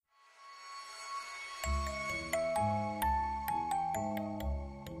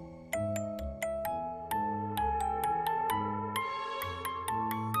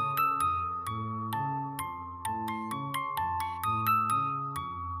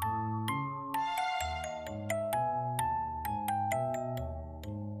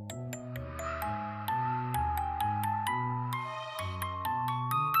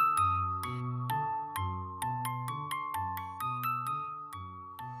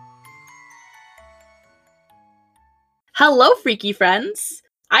Hello, freaky friends.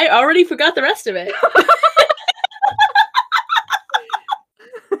 I already forgot the rest of it.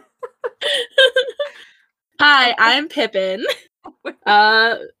 Hi, I'm Pippin.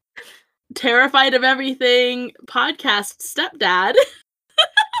 Terrified of everything podcast stepdad.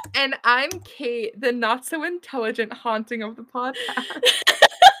 And I'm Kate, the not so intelligent haunting of the podcast.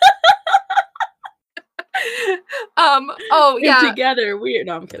 And together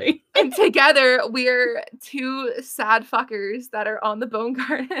no, I'm kidding. And together we're two sad fuckers that are on the Bone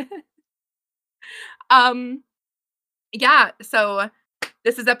Garden. So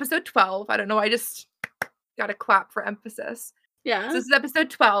this is episode 12. I don't know, I just gotta clap for emphasis. Yeah. So this is episode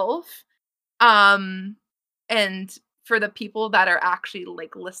 12. And for the people that are actually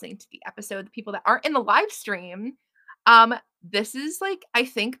like listening to the episode, the people that aren't in the live stream, this is like, I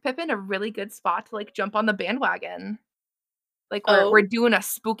think, Pippin, a really good spot to like jump on the bandwagon. Like we're doing a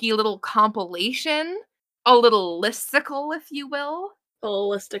spooky little compilation, a little listicle, if you will. A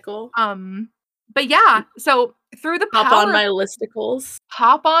little listicle. But yeah, so through the hop on my listicles.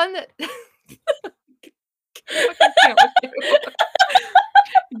 Hop on.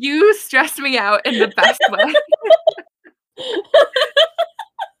 You stress me out in the best way.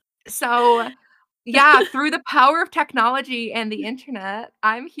 So, yeah, through the power of technology and the internet,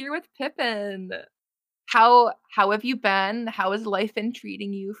 I'm here with Pippin. How have you been? How has life been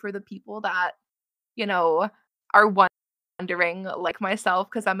treating you for the people that, are wondering, like myself,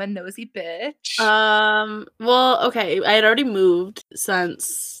 because I'm a nosy bitch? Well, okay, I had already moved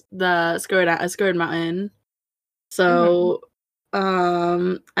since the Scourge Mountain. So,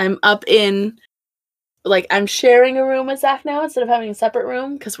 I'm up in, like, I'm sharing a room with Zach now instead of having a separate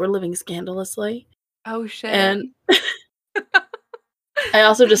room because we're living scandalously. Oh, shit. And I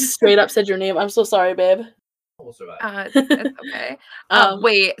also just straight up said your name. I'm so sorry, babe. It's okay.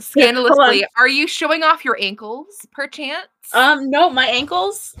 Wait, scandalously, are you showing off your ankles, perchance? No, my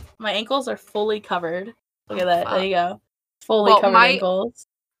ankles are fully covered. Look at that. There you go. Fully covered ankles.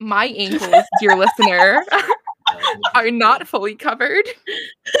 My ankles, dear listener, are not fully covered.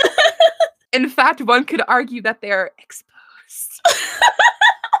 In fact, one could argue that they're exposed.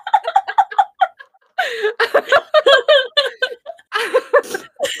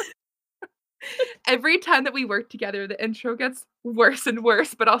 Every time that we work together, the intro gets worse and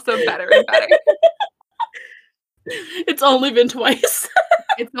worse, but also better and better. It's only been twice.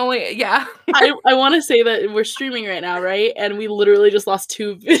 It's only, yeah. I want to say that we're streaming right now, right? And we literally just lost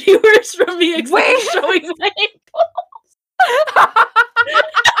 2 viewers from me showing my ankles.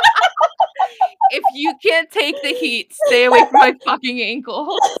 If you can't take the heat, stay away from my fucking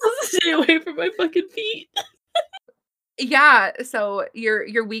ankles. Stay away from my fucking feet. Yeah, so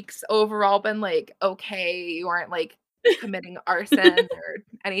your week's overall been like okay. You aren't like committing arson or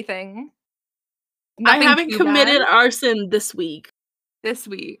anything. Nothing I haven't committed arson this week. This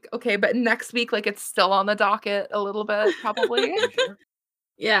week, okay, but next week, like it's still on the docket a little bit, probably.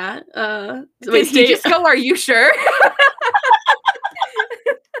 Yeah. Did he just go? Are you sure?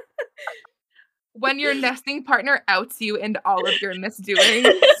 When your nesting partner outs you into all of your misdoings.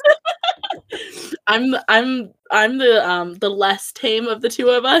 I'm the less tame of the two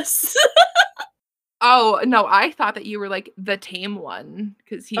of us. Oh no, I thought that you were like the tame one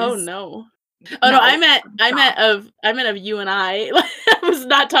because he's. Oh no. Oh no, I meant of you and I. I was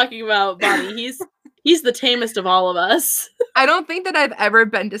not talking about Bonnie. He's the tamest of all of us. I don't think that I've ever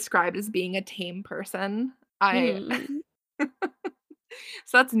been described as being a tame person. So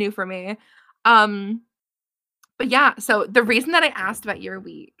that's new for me. But yeah, so the reason that I asked about your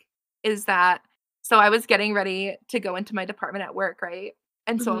week is that I was getting ready to go into my department at work, right?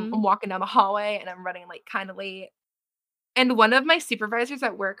 And so I'm walking down the hallway and I'm running like kind of late. And one of my supervisors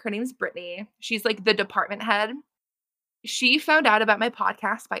at work, her name's Brittany. She's like the department head. She found out about my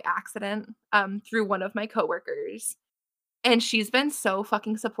podcast by accident through one of my coworkers. And she's been so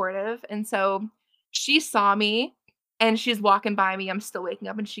fucking supportive. And so she saw me and she's walking by me. I'm still waking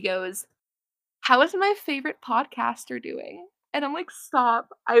up and she goes, "How is my favorite podcaster doing?" And I'm like,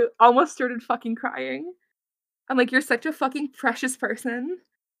 stop. I almost started fucking crying. I'm like, you're such a fucking precious person.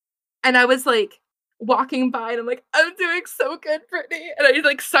 And I was like, walking by and I'm like, I'm doing so good, Brittany. And I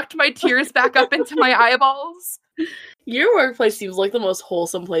like sucked my tears back up into my eyeballs. Your workplace seems like the most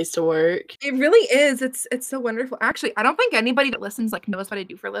wholesome place to work. It really is. It's so wonderful. Actually, I don't think anybody that listens like knows what I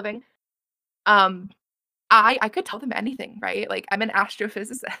do for a living. I could tell them anything, right? Like I'm an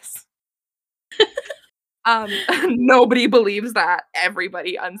astrophysicist. Nobody believes that.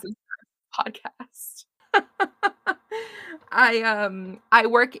 Everybody unsubscribes podcast. I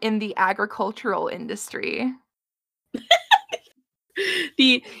work in the agricultural industry.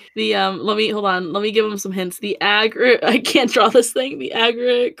 Let me hold on. Let me give him some hints. I can't draw this thing. The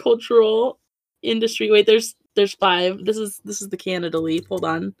agricultural industry. Wait, there's 5. This is the Canada leaf. Hold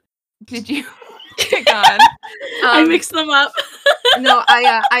on. Did you? Hang on. I mixed them up. No,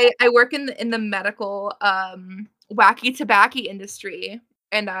 I work in the medical wacky tobacco industry,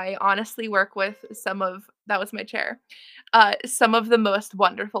 and I honestly work with that was my chair. Some of the most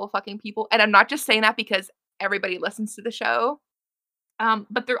wonderful fucking people, and I'm not just saying that because everybody listens to the show.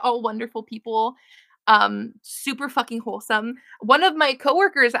 But they're all wonderful people. Super fucking wholesome. One of my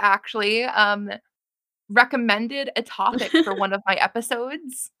coworkers actually recommended a topic for one of my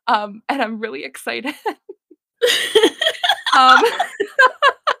episodes. And I'm really excited.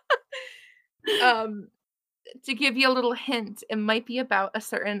 To give you a little hint, it might be about a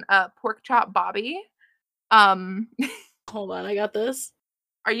certain pork chop Bobby. Hold on, I got this.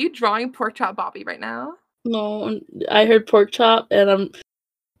 Are you drawing pork chop Bobby right now? No, I heard pork chop, and I'm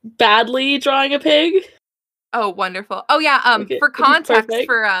badly drawing a pig. Oh, wonderful. Oh yeah. Okay, For context, perfect.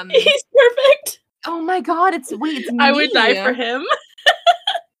 for He's perfect. Oh my god, it's me. I would die for him.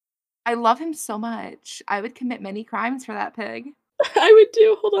 I love him so much. I would commit many crimes for that pig. I would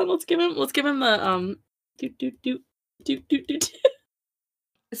too. Hold on, let's give him the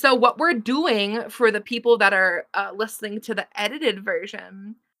So what we're doing for the people that are listening to the edited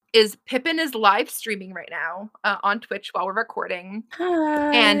version is Pippin is live streaming right now on Twitch while we're recording.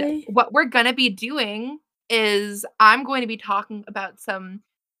 Hi. And what we're going to be doing is I'm going to be talking about some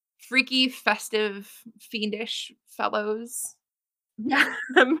freaky, festive, fiendish fellows. Yeah,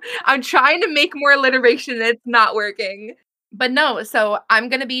 I'm trying to make more alliteration and it's not working. But no, so I'm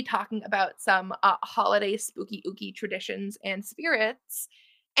going to be talking about some holiday spooky ooky traditions and spirits.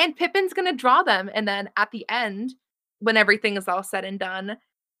 And Pippin's going to draw them. And then at the end, when everything is all said and done,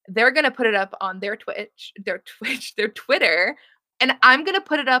 they're going to put it up on their Twitter. And I'm going to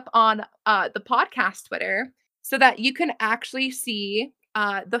put it up on the podcast Twitter so that you can actually see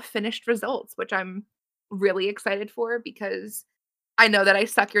the finished results, which I'm really excited for because I know that I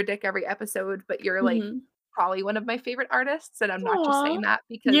suck your dick every episode, but you're like probably one of my favorite artists. And I'm not just saying that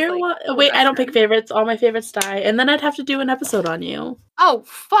because wait, I don't pick favorites. All my favorites die. And then I'd have to do an episode on you. Oh,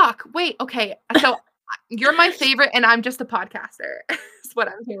 fuck. Wait, okay. So you're my favorite and I'm just a podcaster. Is what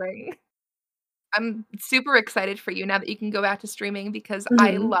I'm hearing. I'm super excited for you now that you can go back to streaming because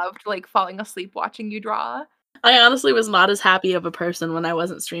I loved like falling asleep watching you draw. I honestly was not as happy of a person when I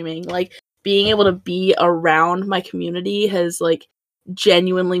wasn't streaming. Like being able to be around my community has like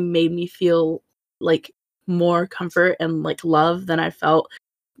genuinely made me feel like more comfort and like love than I felt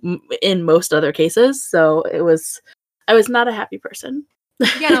in most other cases. So I was not a happy person.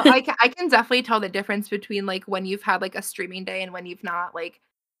 Yeah, no, I can definitely tell the difference between like when you've had like a streaming day and when you've not. Like,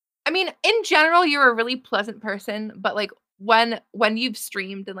 I mean, in general, you're a really pleasant person, but like when you've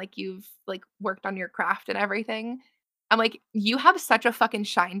streamed and like you've like worked on your craft and everything, I'm like, you have such a fucking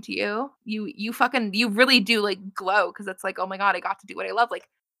shine to you. You really do like glow because it's like, oh my god, I got to do what I love. Like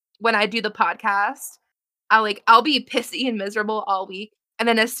when I do the podcast, I'll be pissy and miserable all week, and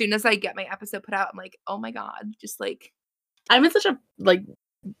then as soon as I get my episode put out, I'm like, oh my god, just like. I'm in such a like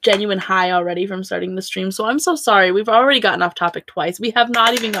genuine high already from starting the stream, so I'm so sorry. We've already gotten off topic twice. We have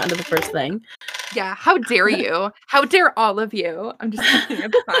not even gotten to the first thing. Yeah, how dare you? How dare all of you? I'm just kidding.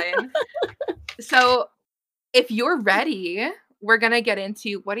 I'm fine. So, if you're ready, we're gonna get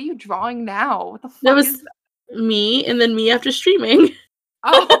into what are you drawing now? What the fuck that was is that? Me, and then me after streaming.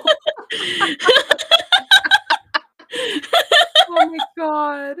 Oh. Oh my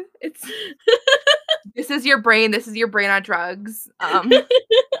god. This is your brain on drugs.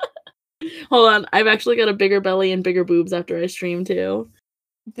 Hold on, I've actually got a bigger belly and bigger boobs after I stream too.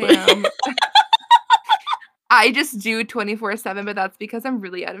 Damn. I just do 24/7, but that's because I'm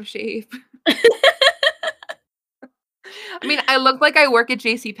really out of shape. I mean, I look like I work at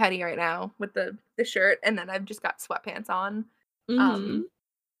JCPenney right now with the shirt, and then I've just got sweatpants on.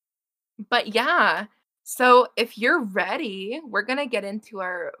 But yeah, so if you're ready, we're gonna get into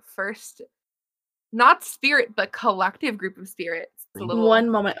our first, not spirit, but collective group of spirits. One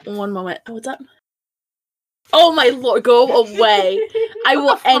moment. Oh, what's up? Oh my lord, go away. I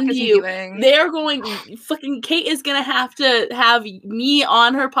will end you. They're going, fucking Kate is gonna have to have me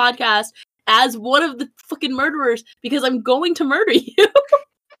on her podcast as one of the fucking murderers because I'm going to murder you.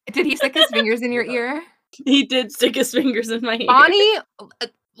 Did he stick his fingers in your ear? He did stick his fingers in my ear. Bonnie,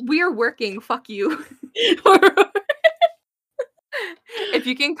 we're working. Fuck you. If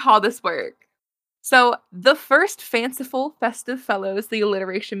you can call this work. So the first fanciful festive fellows, the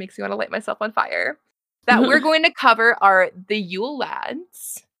alliteration makes me want to light myself on fire, that we're going to cover are the Yule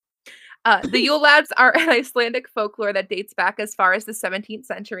Lads. The Yule Lads are an Icelandic folklore that dates back as far as the 17th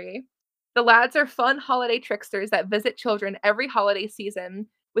century. The lads are fun holiday tricksters that visit children every holiday season,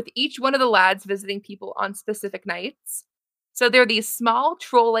 with each one of the lads visiting people on specific nights. So they're these small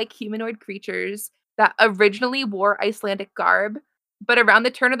troll-like humanoid creatures that originally wore Icelandic garb, but around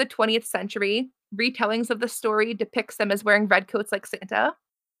the turn of the 20th century, retellings of the story depicts them as wearing red coats like Santa.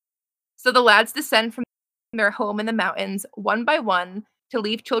 So the lads descend from their home in the mountains one by one to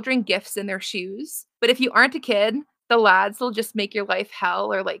leave children gifts in their shoes. But if you aren't a kid, the lads will just make your life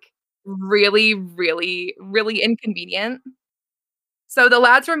hell or like really, really, really inconvenient. So the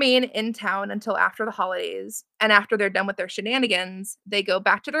lads remain in town until after the holidays, and after they're done with their shenanigans, they go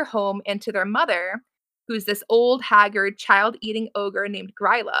back to their home and to their mother, who's this old, haggard, child-eating ogre named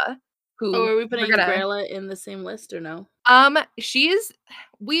Gryla, Oh, who are we we're putting gonna Grayla in the same list or no? she's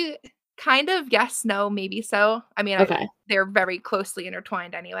we kind of yes, no, maybe so. I mean, Okay. they're very closely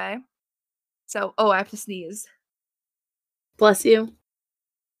intertwined anyway. So, oh, I have to sneeze. Bless you.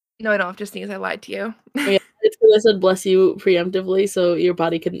 No, I don't have to sneeze. I lied to you. Oh, yeah, it's because I said bless you preemptively, so your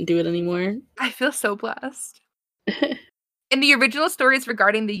body couldn't do it anymore. I feel so blessed. In the original stories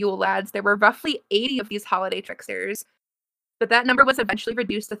regarding the Yule Lads, there were roughly 80 of these holiday tricksters, but that number was eventually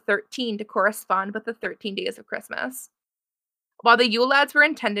reduced to 13 to correspond with the 13 days of Christmas. While the Yule Lads were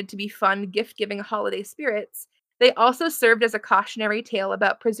intended to be fun, gift-giving holiday spirits, they also served as a cautionary tale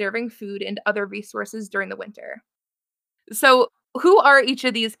about preserving food and other resources during the winter. So, who are each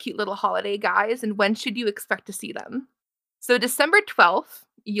of these cute little holiday guys, and when should you expect to see them? So, December 12th,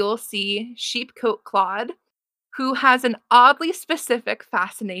 you'll see Sheepcoat Claude, who has an oddly specific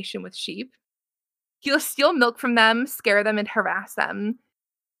fascination with sheep. He'll steal milk from them, scare them, and harass them.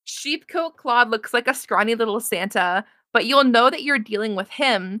 Sheepcoat Claude looks like a scrawny little Santa, but you'll know that you're dealing with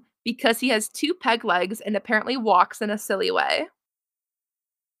him because he has 2 peg legs and apparently walks in a silly way.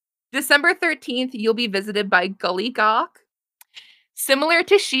 December 13th, you'll be visited by Gully Gawk. Similar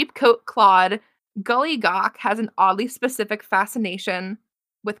to Sheepcoat Claude, Gully Gawk has an oddly specific fascination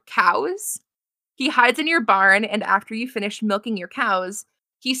with cows. He hides in your barn, and after you finish milking your cows,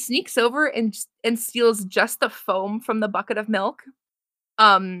 he sneaks over and steals just the foam from the bucket of milk.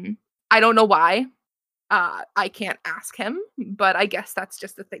 I don't know why. I can't ask him, but I guess that's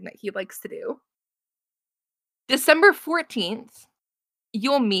just the thing that he likes to do. December 14th,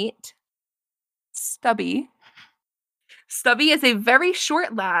 you'll meet Stubby. Stubby is a very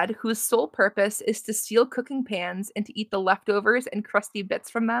short lad whose sole purpose is to steal cooking pans and to eat the leftovers and crusty bits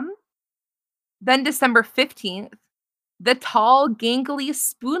from them. Then December 15th, the tall, gangly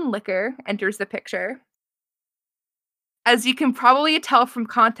spoon licker enters the picture. As you can probably tell from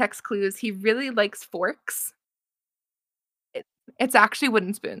context clues, he really likes forks. It's actually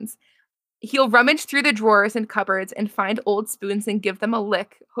wooden spoons. He'll rummage through the drawers and cupboards and find old spoons and give them a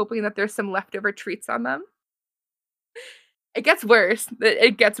lick, hoping that there's some leftover treats on them. It gets worse.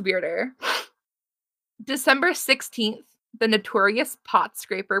 It gets weirder. December 16th, the notorious pot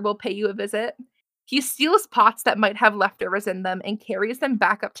scraper will pay you a visit. He steals pots that might have leftovers in them and carries them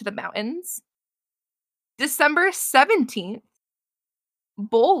back up to the mountains. December 17th,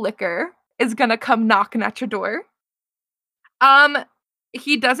 Bowl Licker is gonna come knocking at your door.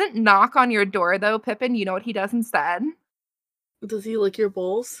 He doesn't knock on your door though, Pippin. You know what he does instead? Does he lick your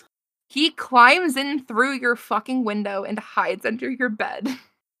bowls? He climbs in through your fucking window and hides under your bed.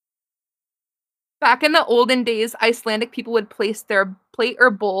 Back in the olden days, Icelandic people would place their plate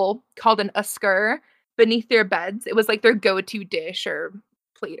or bowl, called an uskur, beneath their beds. It was like their go-to dish or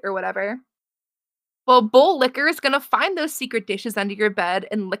plate or whatever. Well, Bowl Licker is gonna find those secret dishes under your bed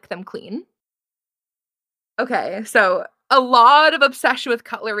and lick them clean. Okay, so a lot of obsession with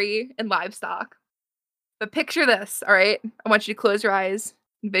cutlery and livestock. But picture this, all right? I want you to close your eyes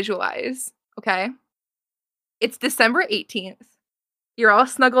and visualize, okay? It's December 18th. You're all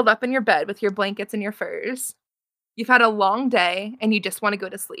snuggled up in your bed with your blankets and your furs. You've had a long day and you just want to go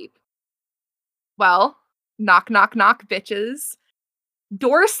to sleep. Well, knock, knock, knock, bitches.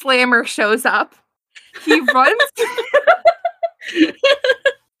 Door slammer shows up. He runs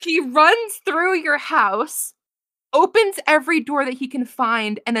he runs through your house, opens every door that he can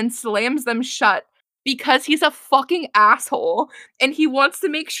find, and then slams them shut because he's a fucking asshole and he wants to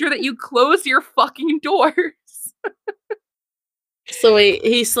make sure that you close your fucking doors. So wait,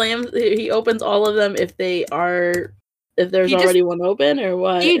 he opens all of them if there's already one open, or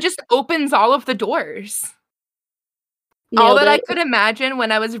what? He just opens all of the doors. All that I could imagine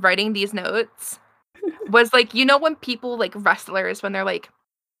when I was writing these notes was like, you know, when people like wrestlers, when they're like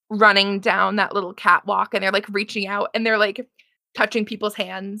running down that little catwalk and they're like reaching out and they're like touching people's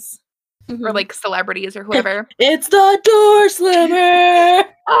hands, or like celebrities or whoever. It's the door slammer.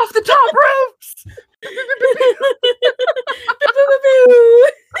 Off the top ropes!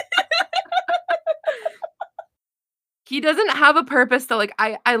 He doesn't have a purpose though. Like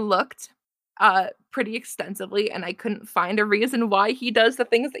I looked pretty extensively and I couldn't find a reason why he does the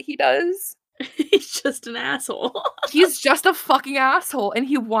things that he does. He's just an asshole. He's just a fucking asshole and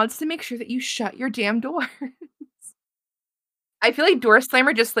he wants to make sure that you shut your damn doors. I feel like Door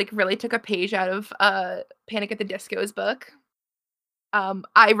Slammer just like really took a page out of Panic at the Disco's book.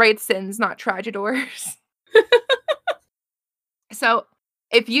 I write sins, not tragedors. So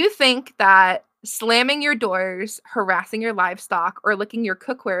if you think that slamming your doors, harassing your livestock, or licking your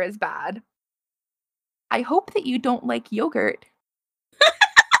cookware is bad, I hope that you don't like yogurt.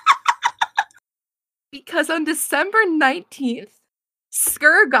 Because on December 19th,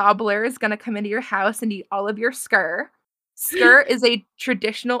 Skyr Gobbler is going to come into your house and eat all of your skyr. Skyr is a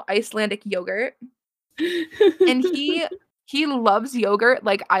traditional Icelandic yogurt. And he loves yogurt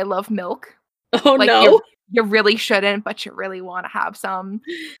like I love milk. Oh, like, no. You really shouldn't, but you really want to have some.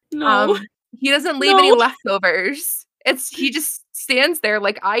 No. He doesn't leave any leftovers. He just stands there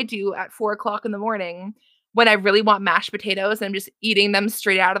like I do at 4:00 in the morning when I really want mashed potatoes and I'm just eating them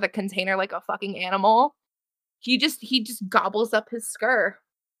straight out of the container like a fucking animal. He just gobbles up his skyr.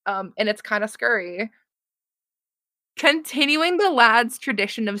 And it's kind of scurry. Continuing the lad's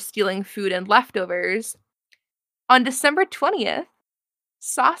tradition of stealing food and leftovers, on December 20th,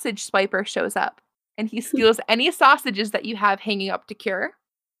 Sausage Swiper shows up and he steals any sausages that you have hanging up to cure.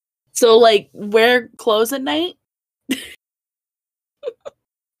 So, like, wear clothes at night?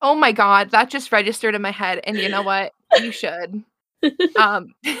 Oh my god, that just registered in my head, and you know what? You should.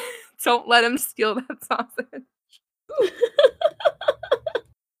 Don't let him steal that sausage.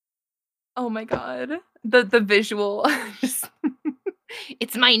 Oh my god. The visual.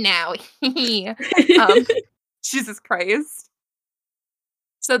 It's mine now. Jesus Christ.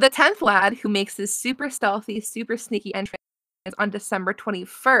 So the 10th lad who makes his super stealthy, super sneaky entrance on December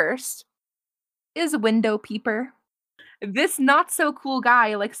 21st is Window Peeper. This not so cool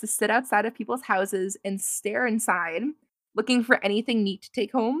guy likes to sit outside of people's houses and stare inside, looking for anything neat to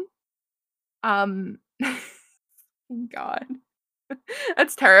take home. God.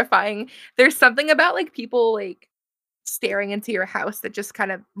 That's terrifying. There's something about like people like staring into your house that just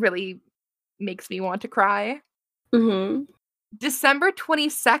kind of really makes me want to cry. Mm-hmm. December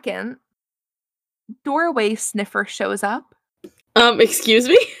 22nd, Doorway Sniffer shows up. Excuse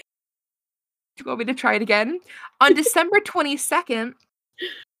me? Do you want me to try it again? On December 22nd,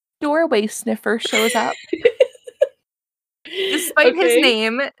 Doorway Sniffer shows up. Despite his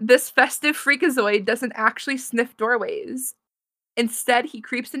name, this festive freakazoid doesn't actually sniff doorways. Instead, he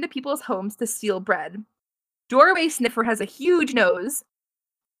creeps into people's homes to steal bread. Doorway Sniffer has a huge nose,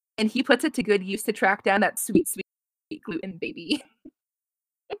 and he puts it to good use to track down that sweet, sweet gluten baby.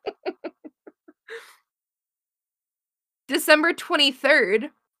 December 23rd,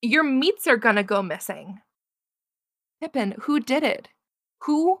 your meats are gonna go missing. Pippin, who did it?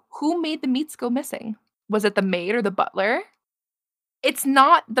 Who made the meats go missing? Was it the maid or the butler? It's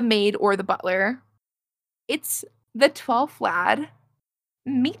not the maid or the butler. It's the 12th lad,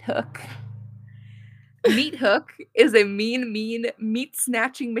 Meat Hook. Meat Hook is a mean meat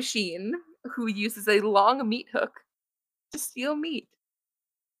snatching machine who uses a long meat hook to steal meat.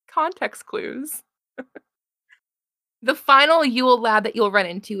 Context clues. The final Yule lad that you'll run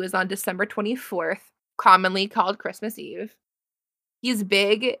into is on December 24th, commonly called Christmas Eve. He's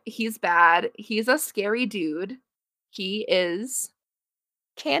big, he's bad, he's a scary dude. He is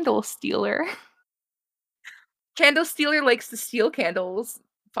Candle Stealer. Candle Stealer likes to steal candles,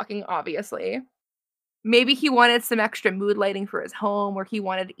 fucking obviously. Maybe he wanted some extra mood lighting for his home, or he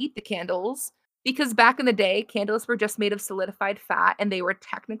wanted to eat the candles, because back in the day, candles were just made of solidified fat and they were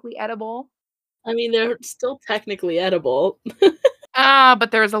technically edible. I mean, they're still technically edible.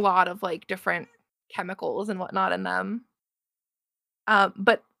 But there's a lot of like different chemicals and whatnot in them.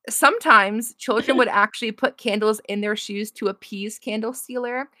 But sometimes children would actually put candles in their shoes to appease Candle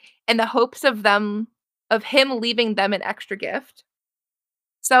Stealer in the hopes of him leaving them an extra gift.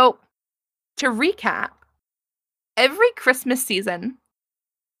 So, to recap, every Christmas season,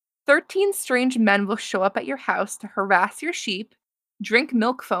 13 strange men will show up at your house to harass your sheep, drink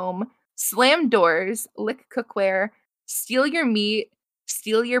milk foam, slam doors, lick cookware, steal your meat,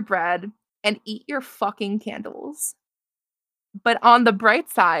 steal your bread, and eat your fucking candles. But on the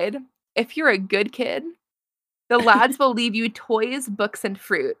bright side, if you're a good kid, the lads will leave you toys, books, and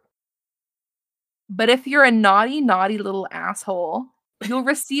fruit. But if you're a naughty, naughty little asshole, you'll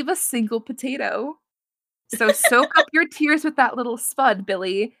receive a single potato. So soak up your tears with that little spud,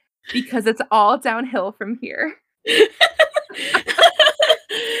 Billy, because it's all downhill from here.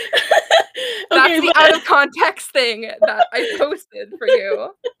 That's the out of context thing that I posted for you.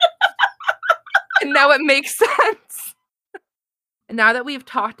 And now it makes sense. Now that we've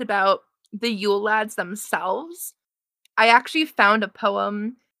talked about the Yule Lads themselves, I actually found a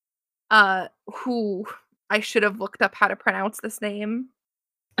poem who I should have looked up how to pronounce this name.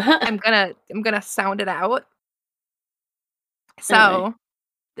 I'm gonna sound it out. So Okay.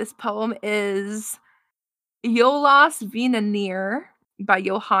 this poem is Jólas Vinarnir by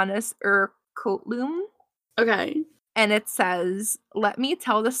Johannes Kotlum. Okay. And it says, "Let me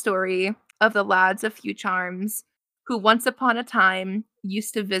tell the story of the lads of Few Charms, who once upon a time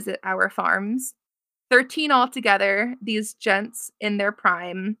used to visit our farms. 13 altogether, these gents in their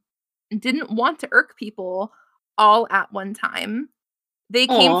prime didn't want to irk people all at one time. They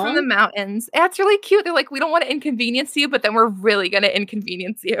came from Aw. the mountains." That's really cute. They're like, "We don't want to inconvenience you, but then we're really going to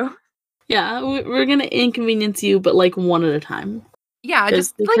inconvenience you." Yeah, we're gonna inconvenience you, but like one at a time. Yeah,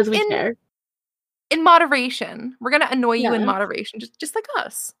 just like Because we care. in moderation. We're going to annoy you in Yeah. moderation, just like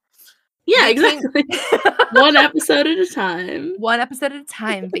us. Yeah, They came exactly. One episode at a time. one episode at a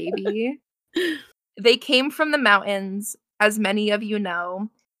time, baby. They came from the mountains, as many of you know,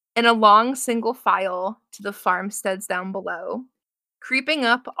 in a long single file to the farmsteads down below. Creeping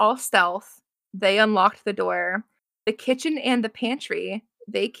up all stealth, they unlocked the door. The kitchen and the pantry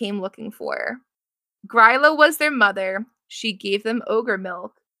they came looking for. Gryla was their mother. She gave them ogre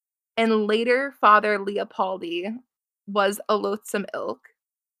milk. And later, Father Leopoldi was a loathsome ilk.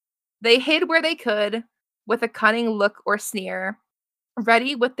 They hid where they could, with a cunning look or sneer,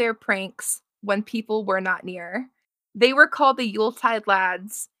 ready with their pranks when people were not near. They were called the Yuletide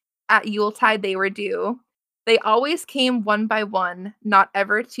lads. At Yuletide they were due. They always came one by one, not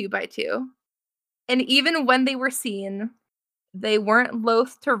ever two by two. And even when they were seen, they weren't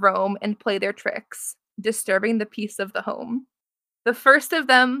loath to roam and play their tricks, disturbing the peace of the home. The first of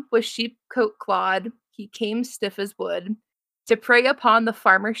them was Sheepcoat Claude. He came stiff as wood, to prey upon the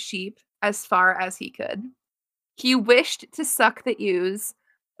farmer's sheep as far as he could. He wished to suck the ewes,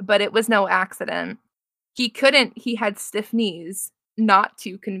 but it was no accident. He couldn't, he had stiff knees, not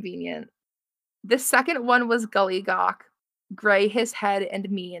too convenient. The second one was Gullygawk, gray his head and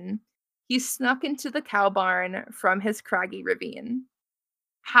mean. He snuck into the cow barn from his craggy ravine.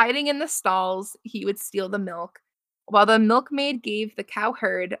 Hiding in the stalls, he would steal the milk, while the milkmaid gave the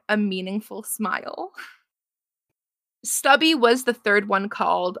cowherd a meaningful smile. Stubby was the third one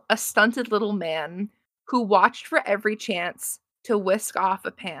called, a stunted little man who watched for every chance to whisk off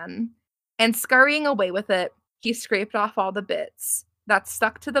a pan. And scurrying away with it, he scraped off all the bits that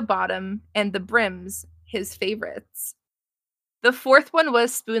stuck to the bottom and the brims, his favorites. The fourth one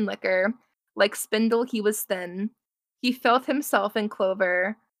was Spoonlicker. Like Spindle, he was thin. He felt himself in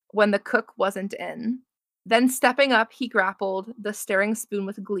clover when the cook wasn't in. Then stepping up, he grappled the staring spoon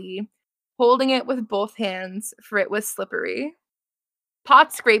with glee, holding it with both hands, for it was slippery.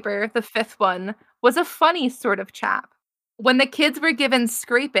 Pot Scraper, the fifth one, was a funny sort of chap. When the kids were given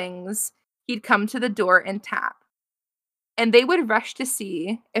scrapings, he'd come to the door and tap. And they would rush to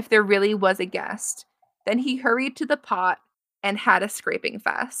see if there really was a guest. Then he hurried to the pot and had a scraping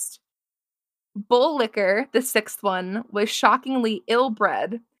fest. Bull Liquor, the sixth one, was shockingly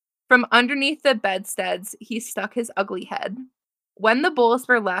ill-bred. From underneath the bedsteads, he stuck his ugly head. When the bulls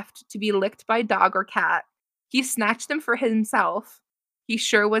were left to be licked by dog or cat, he snatched them for himself. He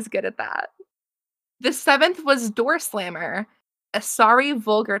sure was good at that. The seventh was Door Slammer, a sorry,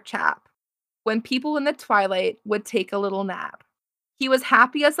 vulgar chap. When people in the twilight would take a little nap, he was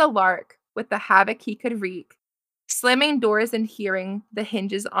happy as a lark with the havoc he could wreak, slamming doors and hearing the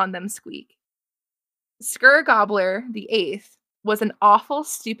hinges on them squeak. Skur Gobbler, the eighth, was an awful,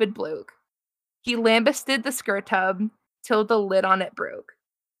 stupid bloke. He lambasted the skur tub till the lid on it broke.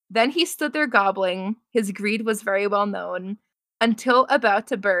 Then he stood there gobbling, his greed was very well known, until about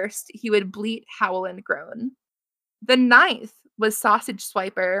to burst, he would bleat, howl, and groan. The ninth was Sausage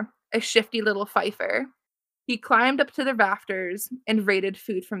Swiper, a shifty little fifer. He climbed up to the rafters and raided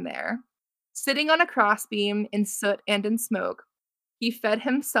food from there. Sitting on a crossbeam in soot and in smoke, he fed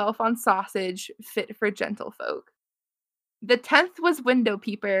himself on sausage fit for gentlefolk. The 10th was Window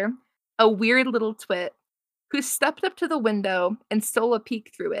Peeper, a weird little twit, who stepped up to the window and stole a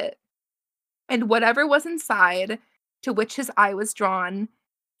peek through it. And whatever was inside, to which his eye was drawn,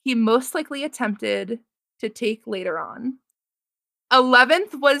 he most likely attempted to take later on.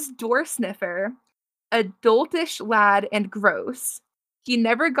 11th was Door Sniffer, a doltish lad and gross. He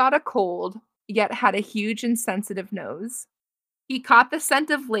never got a cold, yet had a huge and sensitive nose. He caught the scent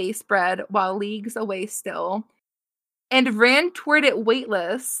of lace bread while leagues away still, and ran toward it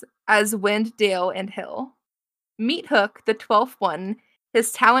weightless as wind, dale, and hill. Meat Hook, the 12th one,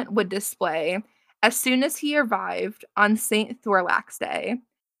 his talent would display, As soon as he arrived on St. Thorlak's Day,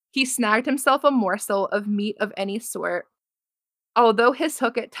 he snagged himself a morsel of meat of any sort, although his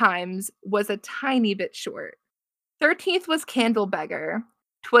hook at times was a tiny bit short. 13th was Candle Beggar.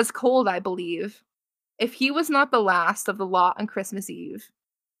 'Twas cold, I believe. If he was not the last of the lot on Christmas Eve,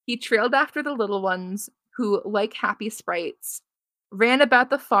 he trailed after the little ones who, like happy sprites, ran about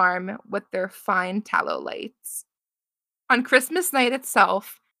the farm with their fine tallow lights. On Christmas night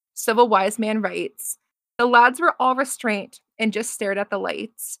itself, so a wise man writes, the lads were all restraint and just stared at the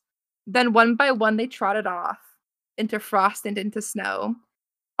lights. Then one by one they trotted off, into frost and into snow.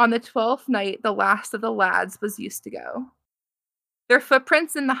 On the 12th night, the last of the lads was used to go. Their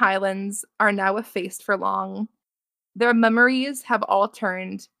footprints in the highlands are now effaced for long. Their memories have all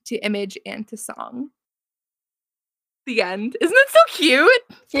turned to image and to song. The end. Isn't it so cute?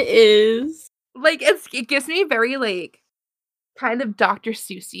 It is. Like, it gives me very, like, kind of Dr.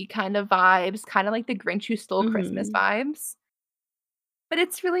 Seussy kind of vibes, kind of like the Grinch Who Stole Christmas vibes. But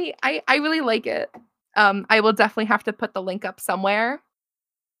it's really, I really like it. I will definitely have to put the link up somewhere,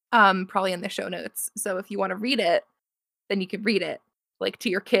 probably in the show notes. So if you want to read it, then you can read it, like, to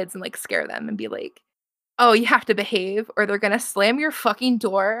your kids and, like, scare them and be like, oh, you have to behave or they're gonna slam your fucking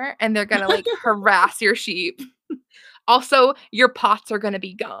door and they're gonna, like, harass your sheep. Also, your pots are gonna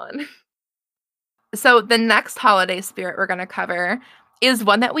be gone. So the next holiday spirit we're gonna cover is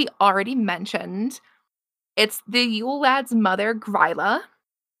one that we already mentioned. It's the Yule lad's mother, Gryla.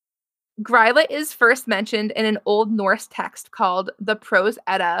 Gryla is first mentioned in an Old Norse text called the Prose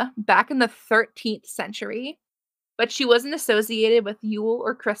Edda back in the 13th century, but she wasn't associated with Yule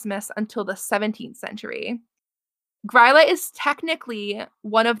or Christmas until the 17th century. Gryla is technically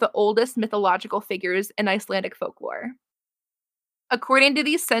one of the oldest mythological figures in Icelandic folklore. According to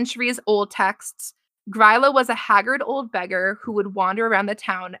these centuries-old texts, Gryla was a haggard old beggar who would wander around the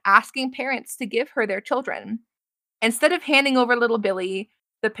town asking parents to give her their children. Instead of handing over little Billy,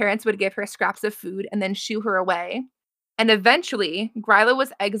 the parents would give her scraps of food and then shoo her away. And eventually, Gryla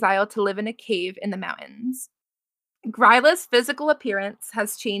was exiled to live in a cave in the mountains. Gryla's physical appearance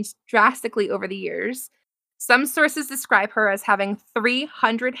has changed drastically over the years. Some sources describe her as having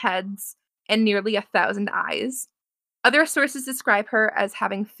 300 heads and nearly 1,000 eyes. Other sources describe her as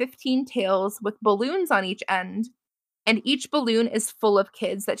having 15 tails with balloons on each end, and each balloon is full of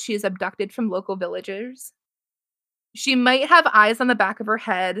kids that she has abducted from local villagers. She might have eyes on the back of her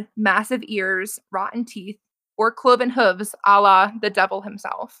head, massive ears, rotten teeth, or cloven hooves a la the devil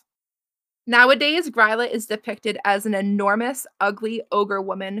himself. Nowadays, Gryla is depicted as an enormous, ugly ogre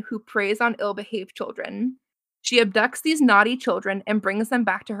woman who preys on ill-behaved children. She abducts these naughty children and brings them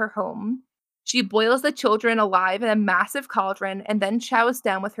back to her home. She boils the children alive in a massive cauldron and then chows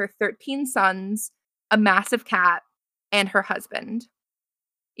down with her 13 sons, a massive cat, and her husband.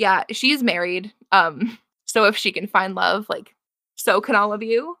 Yeah, she's married. So if she can find love, like, so can all of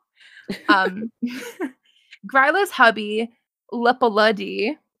you. Gryla's hubby,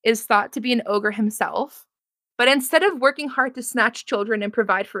 Lepaludi, is thought to be an ogre himself, but instead of working hard to snatch children and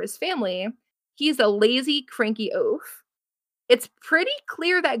provide for his family, he's a lazy, cranky oaf. It's pretty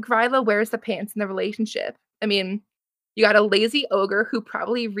clear that Gryla wears the pants in the relationship. I mean, you got a lazy ogre who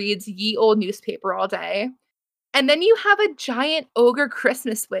probably reads ye old newspaper all day. And then you have a giant ogre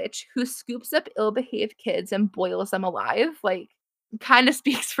Christmas witch who scoops up ill-behaved kids and boils them alive. Like, kind of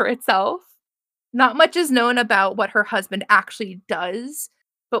speaks for itself. Not much is known about what her husband actually does,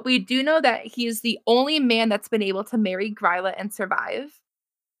 but we do know that he's the only man that's been able to marry Gryla and survive.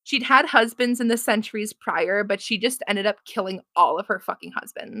 She'd had husbands in the centuries prior, but she just ended up killing all of her fucking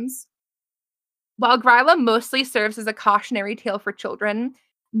husbands. While Gryla mostly serves as a cautionary tale for children,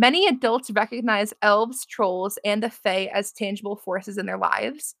 many adults recognize elves, trolls, and the fae as tangible forces in their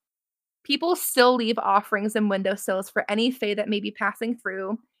lives. People still leave offerings and windowsills for any fae that may be passing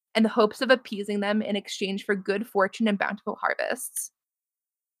through, in the hopes of appeasing them in exchange for good fortune and bountiful harvests.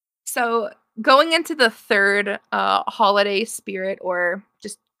 So, going into the third holiday spirit, or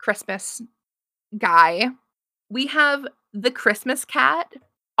just Christmas guy, we have the Christmas cat,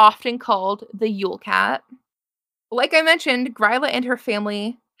 often called the Yule cat. Like I mentioned, Gryla and her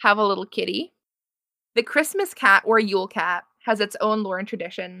family have a little kitty. The Christmas cat, or Yule cat, has its own lore and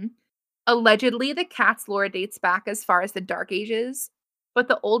tradition. Allegedly, the cat's lore dates back as far as the Dark Ages, but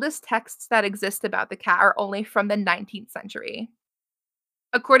the oldest texts that exist about the cat are only from the 19th century.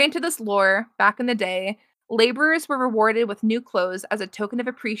 According to this lore, back in the day, laborers were rewarded with new clothes as a token of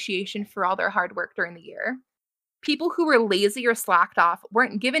appreciation for all their hard work during the year. People who were lazy or slacked off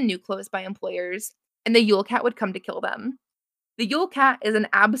weren't given new clothes by employers, and the Yule cat would come to kill them. The Yule Cat is an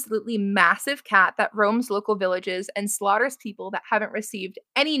absolutely massive cat that roams local villages and slaughters people that haven't received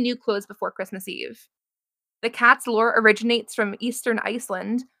any new clothes before Christmas Eve. The cat's lore originates from eastern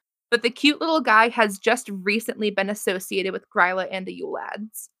Iceland, but the cute little guy has just recently been associated with Gryla and the Yule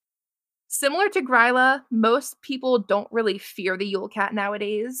lads. Similar to Gryla, most people don't really fear the Yule Cat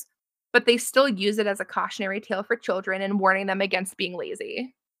nowadays, but they still use it as a cautionary tale for children and warning them against being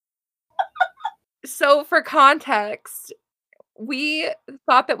lazy. So, for context, we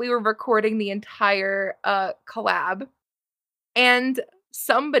thought that we were recording the entire collab, and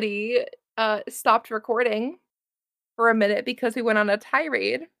somebody stopped recording for a minute because we went on a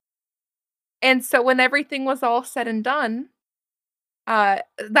tirade. And so when everything was all said and done,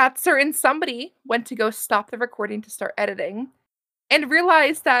 that certain somebody went to go stop the recording to start editing and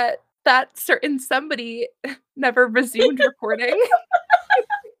realized that that certain somebody never resumed recording.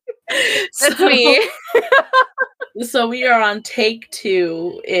 That's me. So we are on take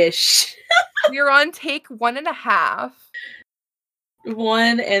 2-ish. We're on take 1.5.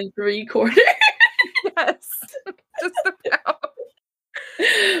 1 3/4. Yes. Just about.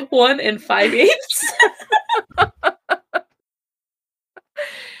 1 5/8.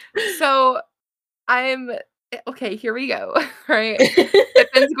 So okay, here we go. Right?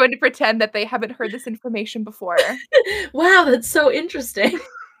 Pippin's going to pretend that they haven't heard this information before. Wow, that's so interesting.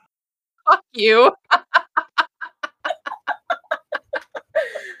 Fuck you.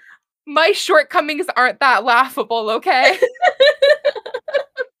 My shortcomings aren't that laughable, okay?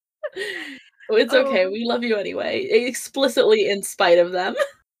 It's okay. We love you anyway. Explicitly in spite of them.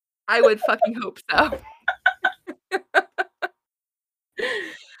 I would fucking hope so.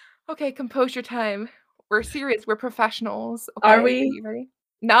 Okay, compose your time. We're serious. We're professionals. Okay? Are we? Are you ready?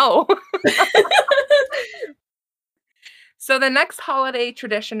 No. So the next holiday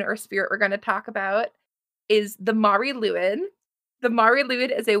tradition or spirit we're going to talk about is the Mari Lwyd. The Mari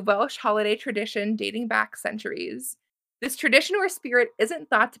Lwyd is a Welsh holiday tradition dating back centuries. This tradition or spirit isn't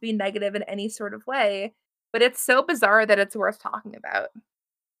thought to be negative in any sort of way, but it's so bizarre that it's worth talking about.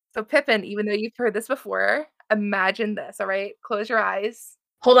 So Pippin, even though you've heard this before, imagine this, all right? Close your eyes.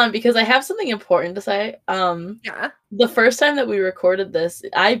 Hold on, because I have something important to say. Yeah. The first time that we recorded this,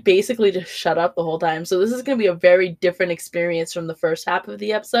 I basically just shut up the whole time. So this is going to be a very different experience from the first half of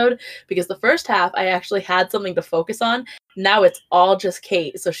the episode, because the first half I actually had something to focus on. Now it's all just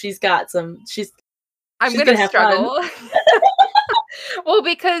Kate. So she's got some I'm going to struggle. Well,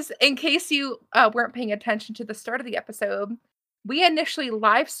 because in case you weren't paying attention to the start of the episode, we initially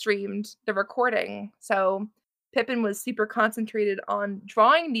live streamed the recording. So Pippin was super concentrated on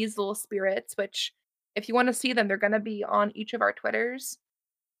drawing these little spirits, which if you want to see them, they're going to be on each of our Twitters.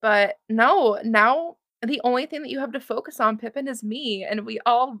 But no, now the only thing that you have to focus on, Pippin, is me. And we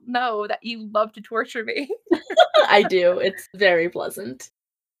all know that you love to torture me. I do. It's very pleasant.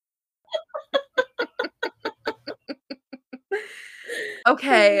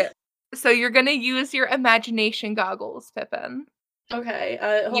 Okay, so you're going to use your imagination goggles, Pippin. Okay.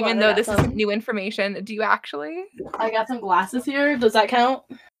 Even though this isn't new information, do you actually? I got some glasses here. Does that count?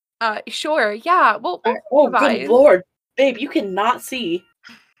 Sure. Yeah. Well, oh, good lord. Babe, you cannot see.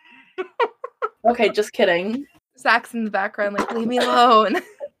 Okay, just kidding. Zach's in the background, like, leave me alone.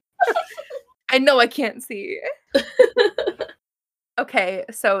 I know I can't see. Okay,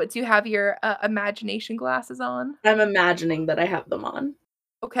 so do you have your imagination glasses on? I'm imagining that I have them on.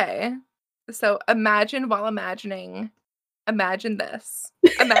 Okay. So imagine while imagining. Imagine this.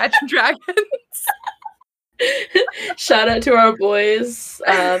 Imagine Dragons. Shout out to our boys,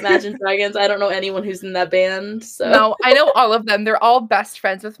 Imagine Dragons. I don't know anyone who's in that band. So no, I know all of them. They're all best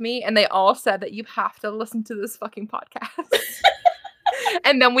friends with me, and they all said that you have to listen to this fucking podcast.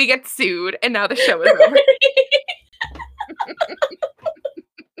 And then we get sued, and now the show is over.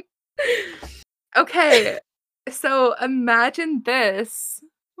 Okay, so imagine this.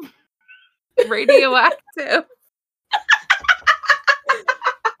 Radioactive.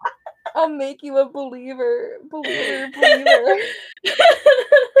 I'll make you a believer of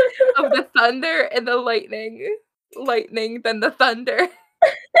the thunder and the lightning. Lightning, then the thunder.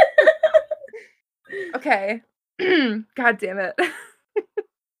 Okay. God damn it.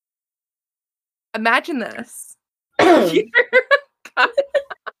 Imagine this. God, I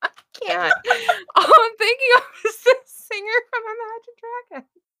can't. All I'm thinking of is this singer from Imagine Dragons.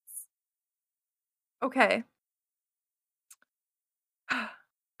 Okay.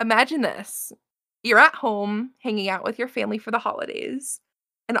 Imagine this. You're at home hanging out with your family for the holidays,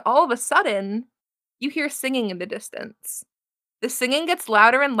 and all of a sudden, you hear singing in the distance. The singing gets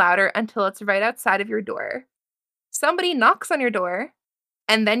louder and louder until it's right outside of your door. Somebody knocks on your door,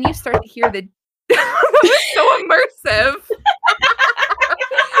 and then you start to hear the That was so immersive.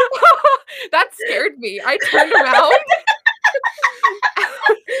 That scared me. I turned around.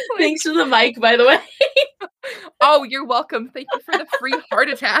 Thanks for the mic, by the way. Oh, you're welcome. Thank you for the free heart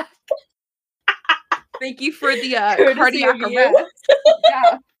attack. Thank you for the cardiac arrest.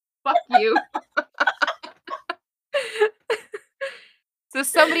 Yeah, fuck you. So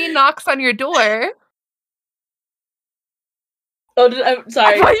somebody knocks on your door. Oh, I'm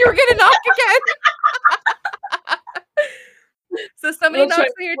sorry. I thought you were gonna knock again. So somebody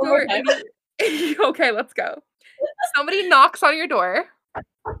knocks on your door. Okay, let's go. Somebody knocks on your door.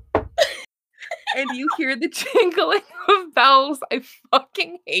 And you hear the jingling of bells. I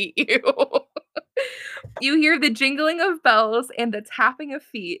fucking hate you. You hear the jingling of bells and the tapping of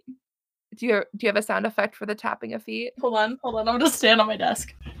feet. Do you have a sound effect for the tapping of feet? Hold on. I'm gonna stand on my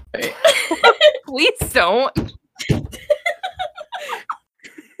desk. Right. Please don't.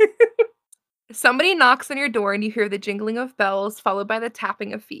 Somebody knocks on your door and you hear the jingling of bells followed by the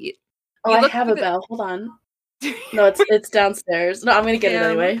tapping of feet. Oh, I have a bell. Hold on. No, it's downstairs. No, I'm gonna get it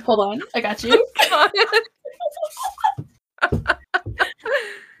anyway. Hold on. I got you.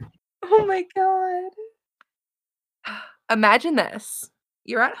 Oh my god. Imagine this.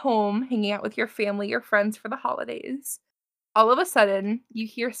 You're at home hanging out with your family or friends for the holidays. All of a sudden, you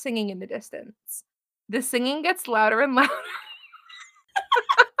hear singing in the distance. The singing gets louder and louder.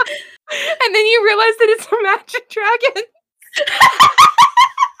 And then you realize that it's Imagine Dragons.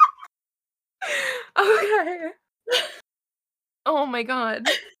 Okay. Oh my god.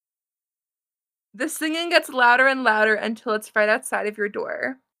 The singing gets louder and louder until it's right outside of your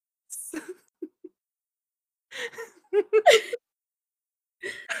door.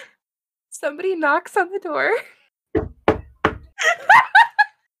 Somebody knocks on the door.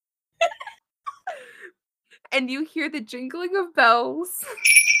 And you hear the jingling of bells.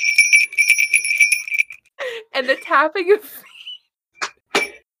 And the tapping of feet.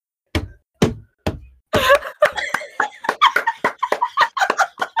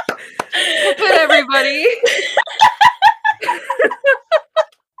 But everybody.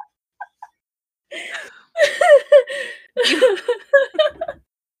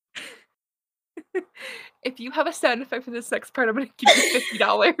 If you have a sound effect for this next part, I'm going to give you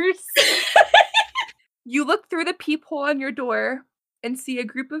 $50. You look through the peephole on your door and see a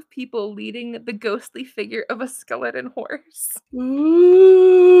group of people leading the ghostly figure of a skeleton horse.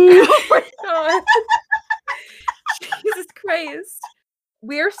 Ooh. Oh my god. Jesus Christ.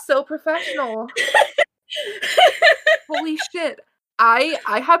 We're so professional. Holy shit. I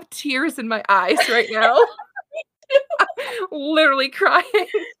have tears in my eyes right now. Literally crying.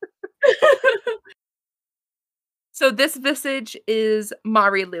 So this visage is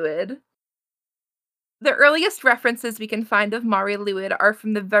Mari Lwyd. The earliest references we can find of Mari Lwyd are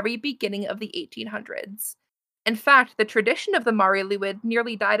from the very beginning of the 1800s. In fact, the tradition of the Mari Lwyd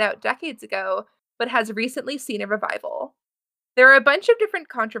nearly died out decades ago, but has recently seen a revival. There are a bunch of different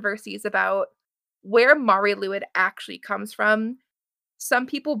controversies about where Mari Lwyd actually comes from. Some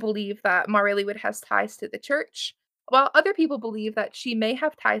people believe that Mari Lwyd has ties to the church, while other people believe that she may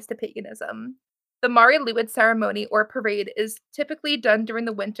have ties to paganism. The Mari Lwyd ceremony or parade is typically done during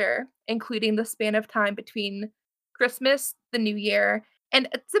the winter, including the span of time between Christmas, the New Year, and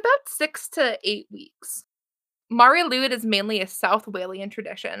it's about 6 to 8 weeks. Mari Lwyd is mainly a South Walian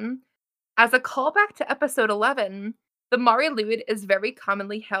tradition. As a callback to episode 11, the Mari Lwyd is very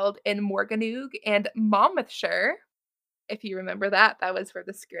commonly held in Morgannwg and Monmouthshire. If you remember that was where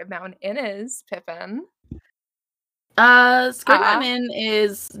the Scared Mountain Inn is, Pippin. Scared Mountain Inn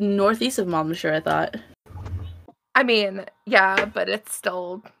is northeast of Monmouthshire, I thought. I mean, yeah, but it's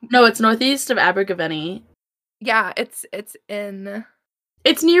still... No, it's northeast of Abergavenny. Yeah, it's in...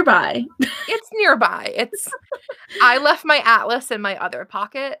 It's nearby. It's nearby. I left my atlas in my other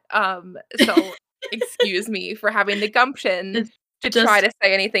pocket, so excuse me for having the gumption to try to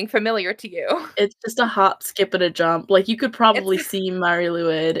say anything familiar to you. It's just a hop, skip, and a jump. Like, you could probably see Mari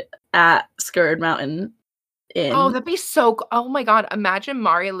Lwyd at Scared Mountain Inn. Oh, that'd be so... Oh my god, imagine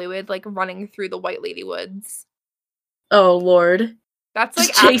Mari Lwyd, like, running through the White Lady Woods. Oh, Lord. That's like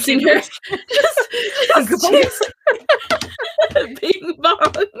just chasing her. just chasing Bing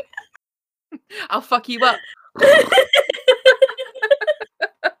bong. I'll fuck you up.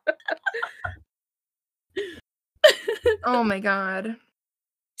 Oh my god.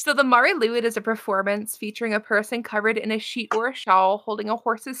 So the Mari Lwyd is a performance featuring a person covered in a sheet or a shawl holding a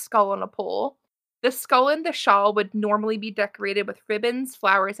horse's skull on a pole. The skull and the shawl would normally be decorated with ribbons,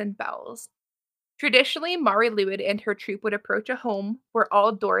 flowers, and bells. Traditionally, Mari Lwyd and her troupe would approach a home where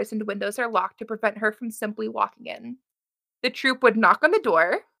all doors and windows are locked to prevent her from simply walking in. The troupe would knock on the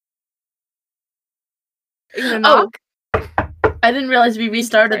door. Are you gonna Oh, knock? I didn't realize we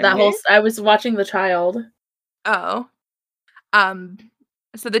restarted that whole. I was watching The Child. Oh.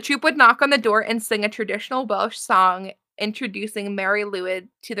 So the troop would knock on the door and sing a traditional Welsh song introducing Mari Lwyd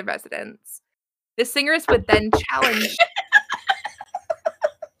to the residents. The singers would then challenge.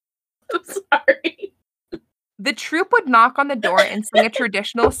 I'm sorry. The troop would knock on the door and sing a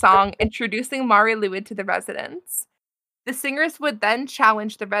traditional song introducing Mari Lwyd to the residents. The singers would then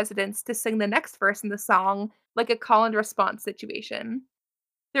challenge the residents to sing the next verse in the song, like a call and response situation.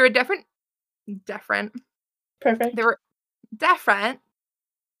 There are different. Perfect. There were different.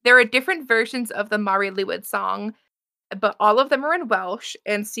 There are different versions of the Mari Lwyd song, but all of them are in Welsh,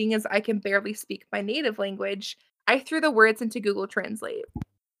 and seeing as I can barely speak my native language, I threw the words into Google Translate.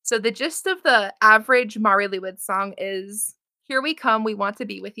 So the gist of the average Mari Lwyd song is, "Here we come, we want to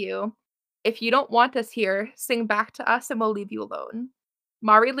be with you. If you don't want us here, sing back to us and we'll leave you alone.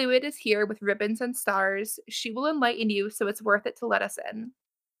 Mari Lwyd is here with ribbons and stars. She will enlighten you, so it's worth it to let us in.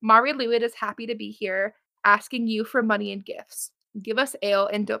 Mari Lwyd is happy to be here, asking you for money and gifts. Give us ale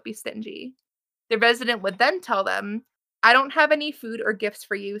and don't be stingy." The resident would then tell them, "I don't have any food or gifts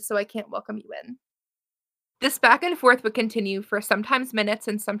for you, so I can't welcome you in." This back and forth would continue for sometimes minutes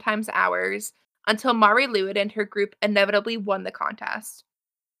and sometimes hours until Mari Lwyd and her group inevitably won the contest.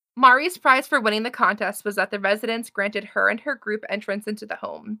 Mari's prize for winning the contest was that the residents granted her and her group entrance into the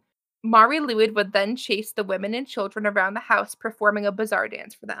home. Mari Lwyd would then chase the women and children around the house, performing a bizarre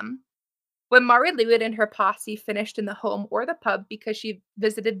dance for them. When Mari Lwyd and her posse finished in the home or the pub because she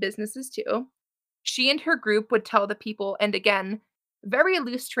visited businesses too, she and her group would tell the people, and again, very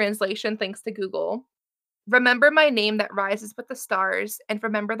loose translation thanks to Google, "Remember my name that rises with the stars, and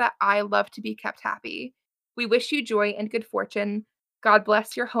remember that I love to be kept happy. We wish you joy and good fortune. God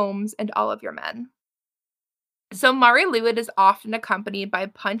bless your homes and all of your men." So Mari Lwyd is often accompanied by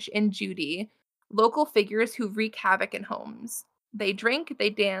Punch and Judy, local figures who wreak havoc in homes. They drink, they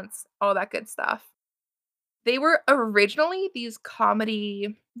dance, all that good stuff. They were originally these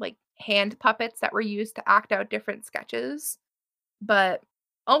comedy, like, hand puppets that were used to act out different sketches, but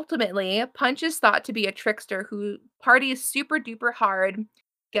ultimately, Punch is thought to be a trickster who parties super duper hard,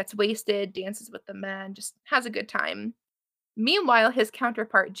 gets wasted, dances with the men, just has a good time. Meanwhile, his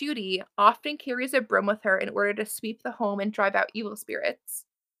counterpart, Judy, often carries a broom with her in order to sweep the home and drive out evil spirits.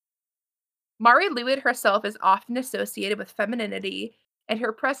 Mari Lwyd herself is often associated with femininity, and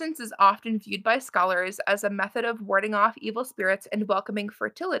her presence is often viewed by scholars as a method of warding off evil spirits and welcoming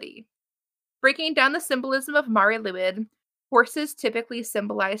fertility. Breaking down the symbolism of Mari Lwyd, horses typically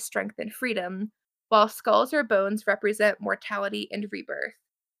symbolize strength and freedom, while skulls or bones represent mortality and rebirth.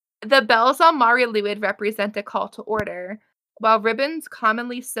 The bells on Mari Lwyd represent a call to order, while ribbons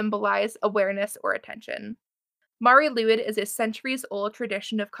commonly symbolize awareness or attention. Mari Lwyd is a centuries-old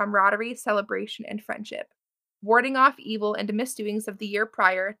tradition of camaraderie, celebration, and friendship, warding off evil and misdoings of the year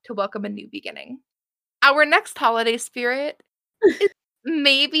prior to welcome a new beginning. Our next holiday spirit is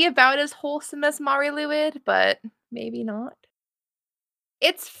maybe about as wholesome as Mari Lwyd, but maybe not.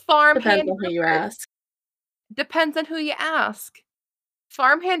 It's Farmhand Depends on who you Rupert. ask. Depends on who you ask.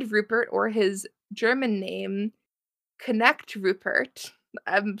 Farmhand Rupert, or his German name, Knecht Rupert.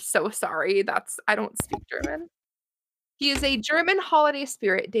 I'm so sorry, I don't speak German. He is a German holiday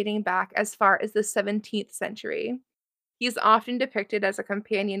spirit dating back as far as the 17th century. He is often depicted as a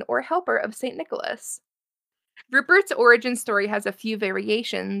companion or helper of St. Nicholas. Rupert's origin story has a few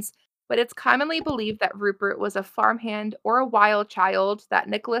variations, but it's commonly believed that Rupert was a farmhand or a wild child that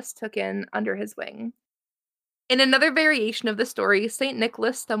Nicholas took in under his wing. In another variation of the story, St.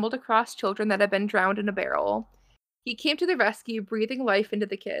 Nicholas stumbled across children that had been drowned in a barrel. He came to the rescue, breathing life into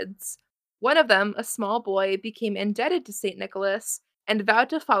the kids. One of them, a small boy, became indebted to St. Nicholas and vowed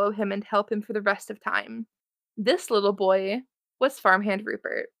to follow him and help him for the rest of time. This little boy was Farmhand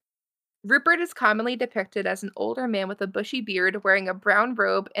Rupert. Rupert is commonly depicted as an older man with a bushy beard wearing a brown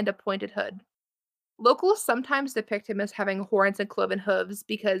robe and a pointed hood. Locals sometimes depict him as having horns and cloven hooves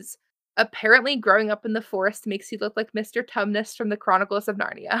because apparently growing up in the forest makes you look like Mr. Tumnus from the Chronicles of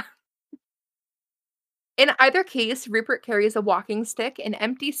Narnia. In either case, Rupert carries a walking stick, an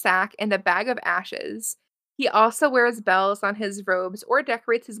empty sack, and a bag of ashes. He also wears bells on his robes or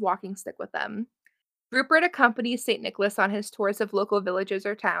decorates his walking stick with them. Rupert accompanies St. Nicholas on his tours of local villages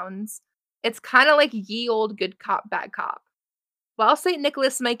or towns. It's kind of like ye old good cop, bad cop. While St.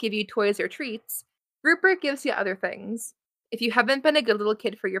 Nicholas might give you toys or treats, Rupert gives you other things. If you haven't been a good little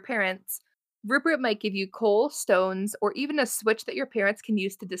kid for your parents, Rupert might give you coal, stones, or even a switch that your parents can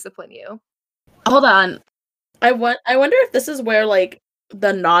use to discipline you. Hold on. I wonder if this is where, like,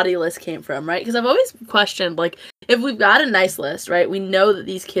 the naughty list came from, right? Because I've always questioned, like, if we've got a nice list, right, we know that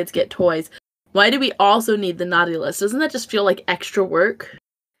these kids get toys, Why do we also need the naughty list? Doesn't that just feel like extra work?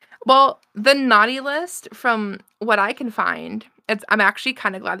 Well, the naughty list, from what I can find, I'm actually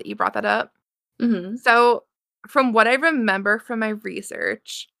kind of glad that you brought that up. Mm-hmm. So, from what I remember from my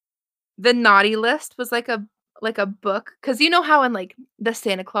research, the naughty list was like a book, because you know how in like the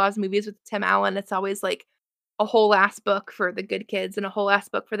Santa Claus movies with Tim Allen, it's always like a whole ass book for the good kids and a whole ass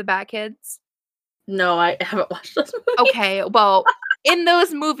book for the bad kids. No, I haven't watched those movies. Okay, well, in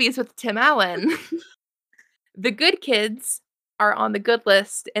those movies with Tim Allen, the good kids are on the good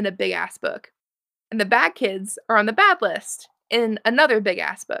list in a big ass book, and the bad kids are on the bad list in another big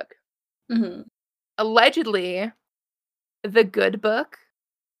ass book. Mm-hmm. Allegedly, the good book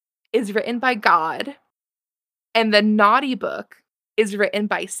is written by God, and the naughty book is written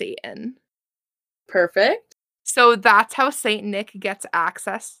by Satan. Perfect. So that's how Saint Nick gets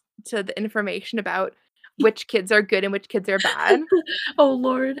access to the information about which kids are good and which kids are bad. Oh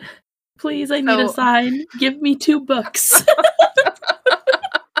Lord, please, I need a sign. Give me 2 books.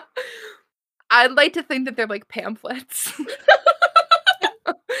 I'd like to think that they're like pamphlets.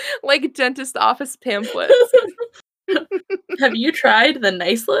 Like dentist office pamphlets. Have you tried the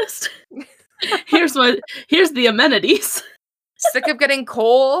nice list? Here's the amenities. Sick of getting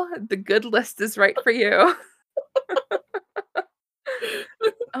coal? The good list is right for you.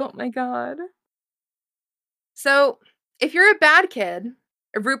 Oh my god. So, if you're a bad kid,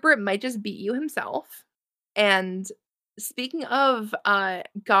 Rupert might just beat you himself. And speaking of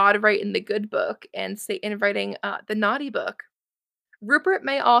God writing the good book and Satan writing the naughty book, Rupert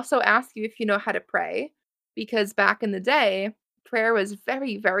may also ask you if you know how to pray, because back in the day, prayer was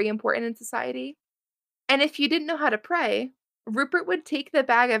very, very important in society. And if you didn't know how to pray, Rupert would take the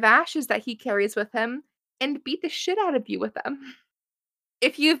bag of ashes that he carries with him and beat the shit out of you with them.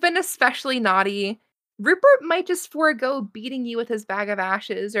 If you've been especially naughty, Rupert might just forego beating you with his bag of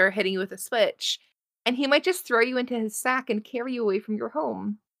ashes or hitting you with a switch, and he might just throw you into his sack and carry you away from your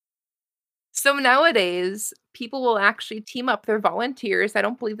home. So nowadays, people will actually team up. They're volunteers. I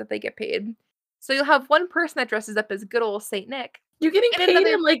don't believe that they get paid. So you'll have one person that dresses up as good old Saint Nick. You're getting and paid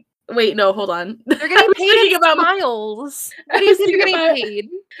another, in like. Wait, no, hold on. They're getting paid in smiles. What do you think you're getting paid?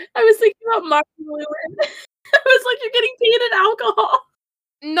 I was thinking about Mark Lewin. I was like, you're getting paid in alcohol.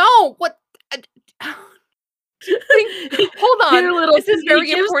 No, what? Hold on. Here, little this is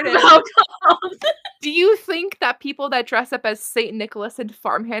very important. Do you think that people that dress up as Saint Nicholas and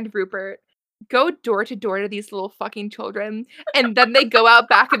Farmhand Rupert go door to door to these little fucking children, and then they go out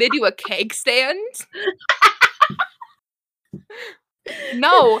back and they do a keg stand?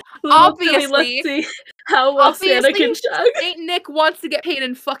 No, obviously. Let's see how well Santa can chug. Saint Nick wants to get paid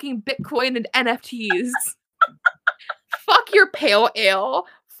in fucking Bitcoin and NFTs. Fuck your pale ale.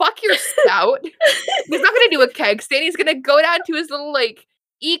 Fuck your stout. He's not gonna do a keg stand. He's gonna go down to his little like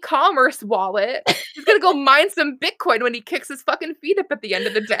e-commerce wallet. He's gonna go mine some Bitcoin when he kicks his fucking feet up at the end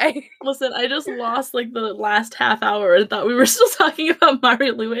of the day. Listen, I just lost like the last half hour and thought we were still talking about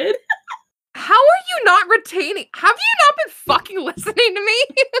Mari Lwyd. How are you not retaining? Have you not been fucking listening to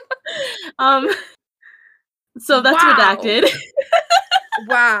me? So that's redacted.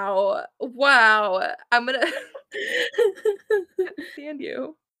 Wow. I'm gonna stand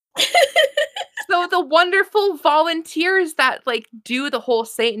you. So the wonderful volunteers that like do the whole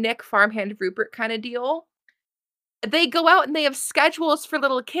Saint Nick Farmhand Rupert kind of deal, they go out and they have schedules for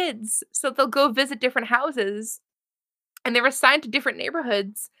little kids. So they'll go visit different houses and they're assigned to different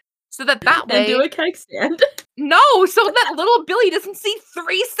neighborhoods so that way and do a keg stand. No, so that little Billy doesn't see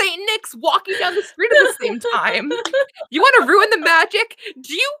 3 Saint Nicks walking down the street at the same time. You want to ruin the magic?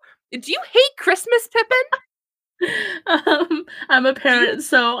 Do you hate Christmas, Pippin? I'm a parent,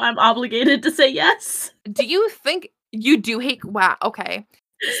 so I'm obligated to say yes. Do you think you do hate? Wow. Okay.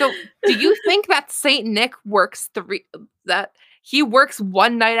 So, do you think that Saint Nick works he works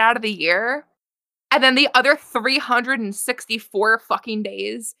one night out of the year, and then the other 364 fucking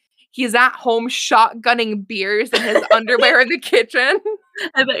days he's at home shotgunning beers in his underwear in the kitchen?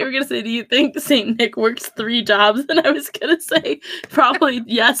 I thought you were gonna say, do you think Saint Nick works 3 jobs? And I was gonna say probably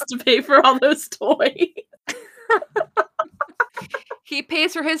yes to pay for all those toys. He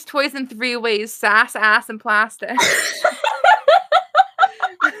pays for his toys in 3 ways: sass, ass, and plastic.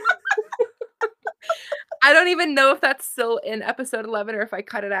 I don't even know if that's still in episode 11 or if I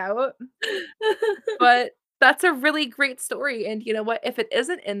cut it out. But that's a really great story. And you know what? If it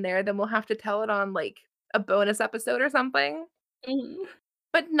isn't in there, then we'll have to tell it on like a bonus episode or something. Mm-hmm.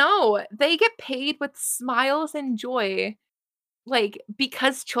 But no, they get paid with smiles and joy. Like,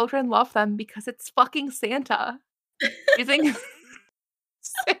 because children love them, because it's fucking Santa. You think?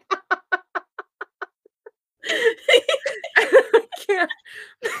 I can't.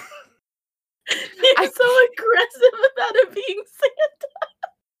 You're so aggressive about it being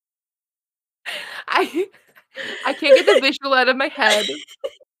I can't get the visual out of my head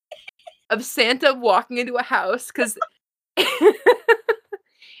of Santa walking into a house because it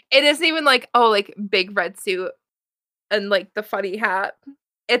isn't even like, oh, like big red suit and like the funny hat.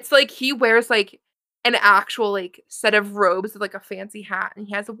 It's like he wears like an actual like set of robes with like a fancy hat and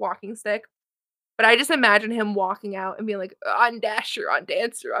he has a walking stick. But I just imagine him walking out and being like, "On Dasher, on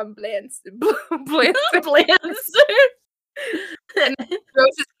Dancer, on Blancer, Blancer, Blancer. and then he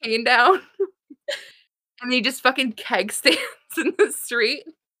throws his cane down and he just fucking keg stands in the street,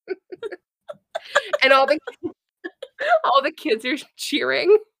 and all the kids are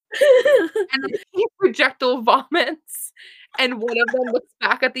cheering, and then he projectile vomits, and one of them looks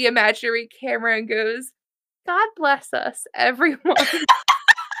back at the imaginary camera and goes, "God bless us, everyone."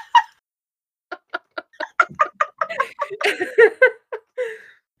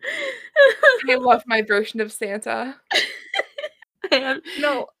 I love my version of Santa.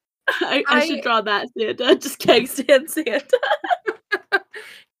 No, I should draw that Santa, just keg stand Santa.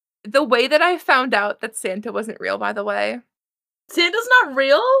 the way that I found out that Santa wasn't real, by the way. Santa's not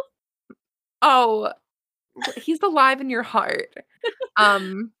real? Oh, he's alive in your heart.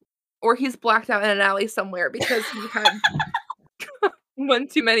 Or he's blacked out in an alley somewhere because he had one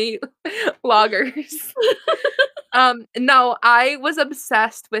too many loggers. No, I was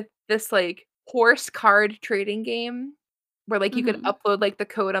obsessed with this, like, horse card trading game where, like, you could upload, like, the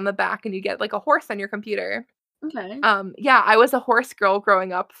code on the back and you get, like, a horse on your computer. Okay. Yeah, I was a horse girl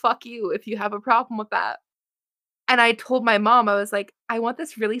growing up. Fuck you if you have a problem with that. And I told my mom, I was like, "I want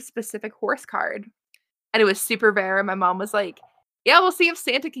this really specific horse card." And it was super rare, and my mom was like, "Yeah, we'll see if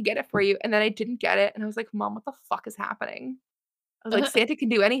Santa can get it for you." And then I didn't get it, and I was like, "Mom, what the fuck is happening?" I was like, "Santa can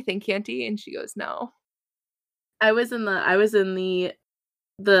do anything, can't he?" And she goes, "No." I was in the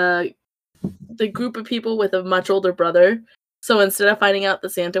group of people with a much older brother. So instead of finding out that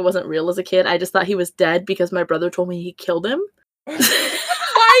Santa wasn't real as a kid, I just thought he was dead because my brother told me he killed him.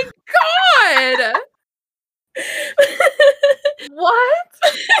 My God! What?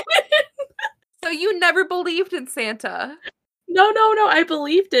 So you never believed in Santa? No, I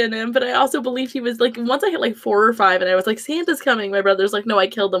believed in him, but I also believed he was like, once I hit like 4 or 5 and I was like, Santa's coming, my brother's like, no, I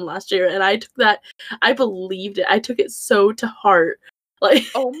killed him last year. And I took that, I believed it. I took it so to heart. Like,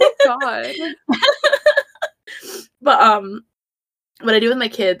 oh my God. But what I do with my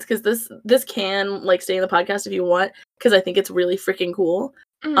kids, because this can like stay in the podcast if you want, because I think it's really freaking cool.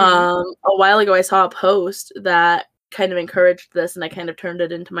 A while ago I saw a post that kind of encouraged this and I kind of turned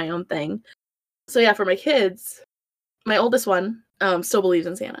it into my own thing. So yeah, for my kids, my oldest one still believes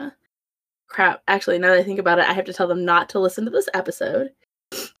in Santa. Crap, actually, now that I think about it, I have to tell them not to listen to this episode.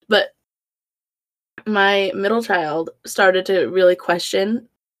 But my middle child started to really question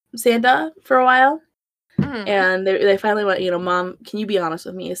Santa for a while. And they finally went, Mom, can you be honest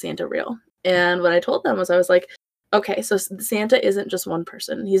with me? Is Santa real? And what I told them was, I was like, okay, so Santa isn't just one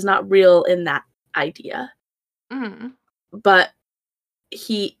person. He's not real in that idea. But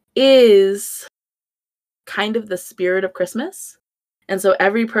he is kind of the spirit of Christmas. And so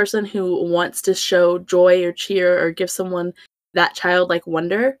every person who wants to show joy or cheer or give someone that childlike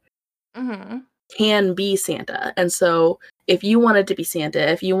wonder can be Santa. And so if you wanted to be Santa,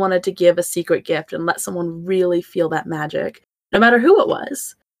 if you wanted to give a secret gift and let someone really feel that magic, no matter who it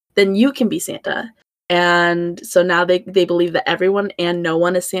was, then you can be Santa. And so now they believe that everyone and no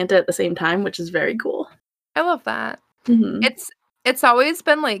one is Santa at the same time, which is very cool. I love that. It's always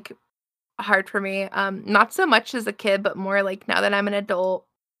been like hard for me. Not so much as a kid, but more like now that I'm an adult.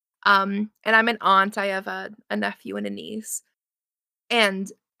 And I'm an aunt. I have a nephew and a niece.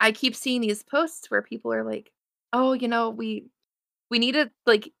 And I keep seeing these posts where people are like, "Oh, we need to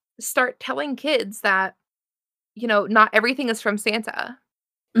like start telling kids that, not everything is from Santa."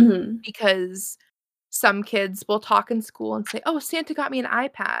 Because some kids will talk in school and say, "Oh, Santa got me an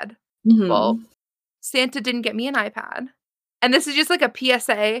iPad." Well, Santa didn't get me an iPad. And this is just like a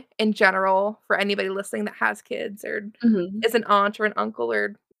PSA in general for anybody listening that has kids or is an aunt or an uncle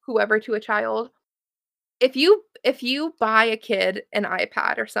or whoever to a child. If you buy a kid an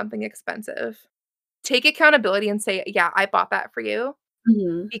iPad or something expensive, take accountability and say, "Yeah, I bought that for you."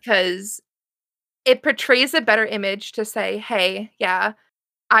 Because it portrays a better image to say, "Hey, yeah,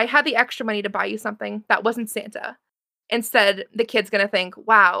 I had the extra money to buy you something that wasn't Santa." Instead, the kid's gonna think,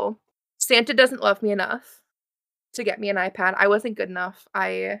 "Wow, Santa doesn't love me enough to get me an iPad. I wasn't good enough.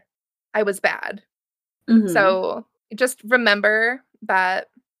 I was bad." So just remember that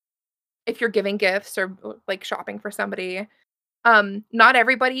if you're giving gifts or like shopping for somebody, not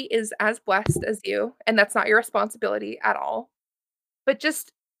everybody is as blessed as you, and that's not your responsibility at all. But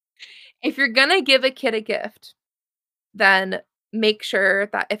just if you're gonna give a kid a gift, then make sure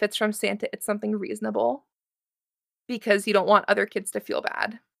that if it's from Santa, it's something reasonable because you don't want other kids to feel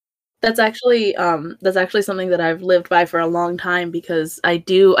bad. That's actually something that I've lived by for a long time because I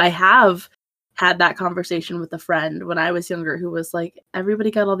have had that conversation with a friend when I was younger who was like,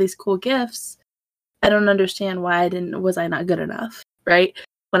 everybody got all these cool gifts. I don't understand why was I not good enough, right?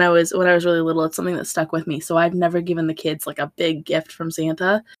 When I was really little, it's something that stuck with me. So I've never given the kids like a big gift from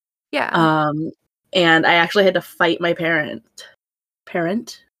Santa. Yeah. And I actually had to fight my parent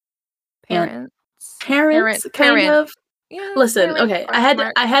Parents. parents kind Parent. of. Yeah, Listen, parent, okay, question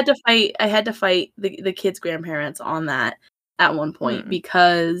mark. I had to fight the kids' grandparents on that at one point Mm.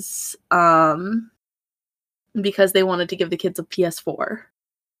 because they wanted to give the kids a PS4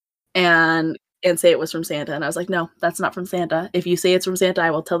 and say it was from Santa, and I was like, "No, that's not from Santa. If you say it's from Santa,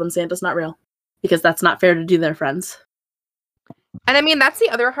 I will tell them Santa's not real because that's not fair to do their friends." And I mean, that's the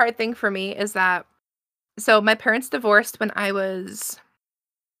other hard thing for me is that so my parents divorced when I was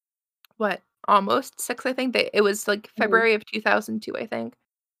what, almost 6, I think. It was like Mhm. February of 2002, I think.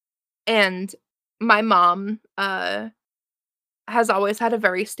 And my mom has always had a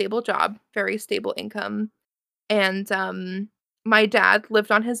very stable job, very stable income. And my dad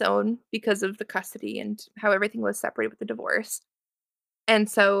lived on his own because of the custody and how everything was separated with the divorce. And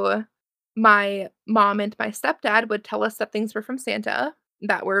so my mom and my stepdad would tell us that things were from Santa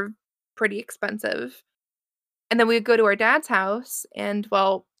that were pretty expensive. And then we would go to our dad's house and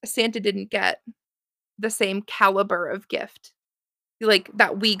well, Santa didn't get the same caliber of gift like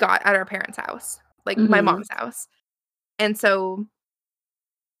that we got at our parents' house, like my Mhm. mom's house. And so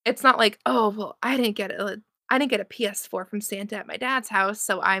it's not like, "Oh, well, I didn't get a PS4 from Santa at my dad's house,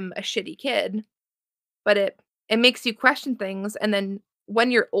 so I'm a shitty kid." But it makes you question things, and then when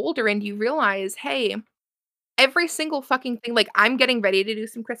you're older and you realize, "Hey, every single fucking thing" like, I'm getting ready to do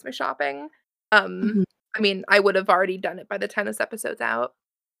some Christmas shopping. Mhm. I mean, I would have already done it by the time this episode's out,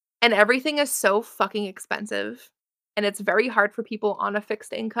 and everything is so fucking expensive, and it's very hard for people on a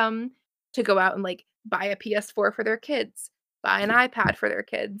fixed income to go out and, like, buy a PS4 for their kids, buy an iPad for their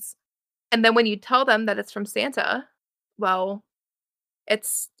kids. And then when you tell them that it's from Santa, well, it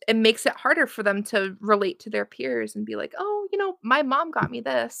makes it harder for them to relate to their peers and be like, "Oh, my mom got me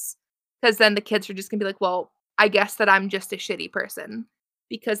this." Because then the kids are just gonna be like, "Well, I guess that I'm just a shitty person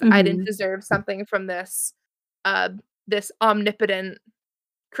because I didn't Mhm. deserve something from uh, this omnipotent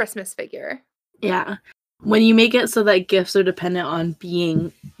Christmas figure." Yeah. When you make it so that gifts are dependent on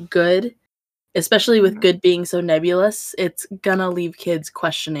being good, especially with Mhm. good being so nebulous, it's gonna leave kids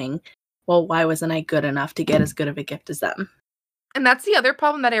questioning, well, why wasn't I good enough to get as good of a gift as them? And that's the other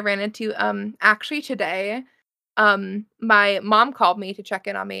problem that I ran into, actually today. My mom called me to check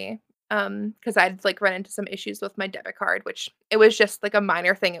in on me, because 'cause I'd, like, run into some issues with my debit card, which it was just, like, a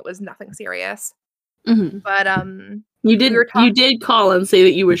minor thing, it was nothing serious. Mhm. But, we were You talking. did call and say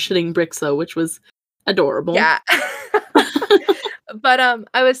that you were shitting bricks though, which was adorable. Yeah. But,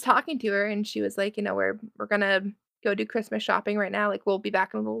 I was talking to her, and she was like, "We're gonna go do Christmas shopping right now, like, we'll be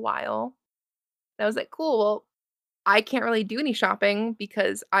back in a little while." And I was like, "Cool, well, I can't really do any shopping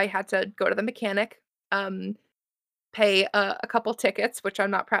because I had to go to the mechanic, um, pay a couple tickets, which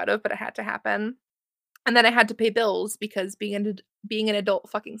I'm not proud of, but it had to happen. And then I had to pay bills because being an adult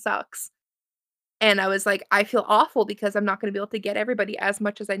fucking sucks. And I was like, "I feel awful because I'm not gonna be able to get everybody as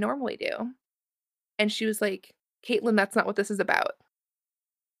much as I normally do." And she was like, "Caitlin, that's not what this is about."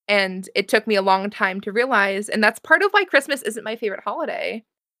 And it took me a long time to realize, and that's part of why Christmas isn't my favorite holiday,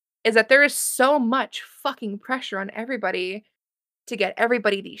 is that there is so much fucking pressure on everybody to get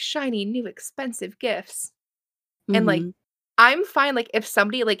everybody these shiny, new, expensive gifts. And, like, Mhm. I'm fine, like,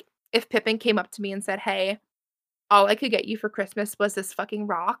 if Pippin came up to me and said, "Hey, all I could get you for Christmas was this fucking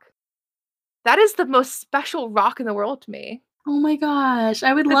rock." That is the most special rock in the world to me. Oh my gosh,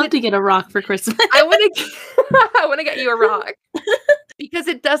 I would 'Cause love to get a rock for Christmas. I wanna I wanna get you a rock because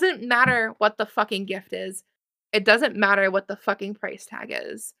it doesn't matter what the fucking gift is. It doesn't matter what the fucking price tag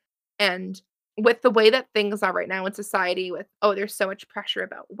is. And with the way that things are right now in society with, oh, there's so much pressure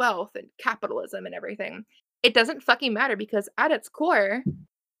about wealth and capitalism and everything, it doesn't fucking matter because at its core,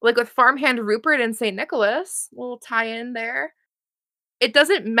 like with Farmhand Rupert and St. Nicholas, little tie in there, it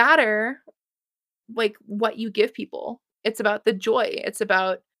doesn't matter like what you give people. It's about the joy. It's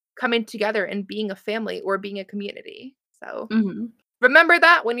about coming together and being a family or being a community. So Mhm. remember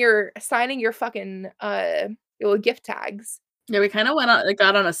that when you're assigning your fucking your gift tags. Yeah, we kinda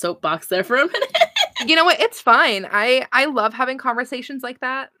got on a soapbox there for a minute. You know what? It's fine. I love having conversations like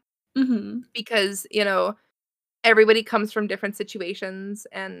that Mhm. because, everybody comes from different situations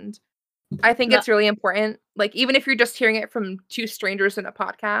and I think No it's really important. Like even if you're just hearing it from two strangers in a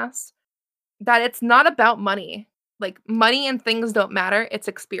podcast, that it's not about money. Like, money and things don't matter, it's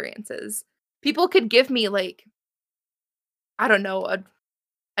experiences. People could give me, like, I don't know,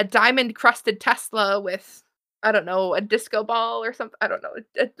 a diamond-crusted Tesla with, I don't know, a disco ball or something. I don't know.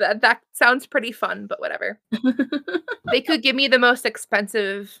 That sounds pretty fun, but whatever. They could give me the most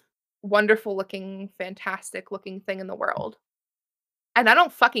expensive, wonderful-looking, fantastic-looking thing in the world, and I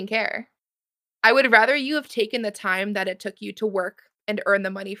don't fucking care. I would rather you have taken the time that it took you to work and earn the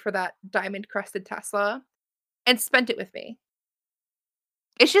money for that diamond-crusted Tesla and spent it with me.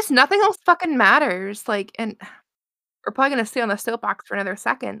 It's just nothing else fucking matters, like, and we're probably gonna stay on the soapbox for another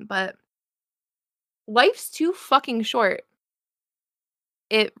second, but life's too fucking short.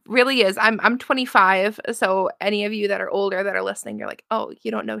 It really is. I'm 25, so any of you that are older that are listening, you're like, "Oh, you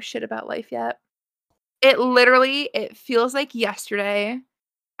don't know shit about life yet." It feels like yesterday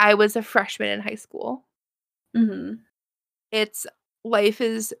I was a freshman in high school. Mhm. It's life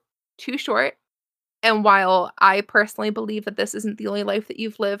is too short, and while I personally believe that this isn't the only life that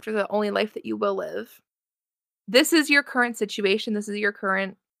you've lived or the only life that you will live, this is your current situation, this is your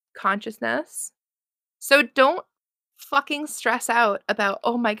current consciousness. So don't fucking stress out about,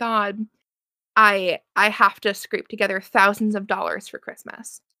 "Oh my god, I have to scrape together thousands of dollars for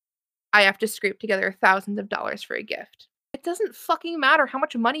Christmas. I have to scrape together thousands of dollars for a gift." It doesn't fucking matter how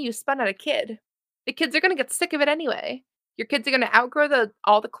much money you spend on a kid. The kids are gonna get sick of it anyway. Your kids are gonna outgrow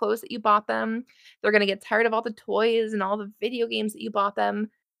all the clothes that you bought them. They're gonna get tired of all the toys and all the video games that you bought them,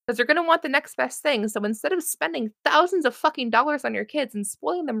 because 'cause they're gonna want the next best thing. So instead of spending thousands of fucking dollars on your kids and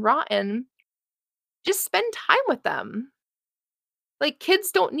spoiling them rotten, just spend time with them. Like,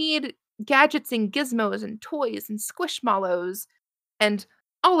 kids don't need gadgets and gizmos and toys and squishmallows and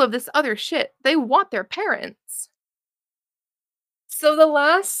all of this other shit. They want their parents. So the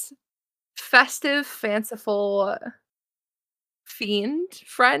last festive, fanciful fiend,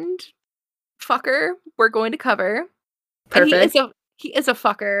 friend, fucker we're going to cover, and Perfect. he is a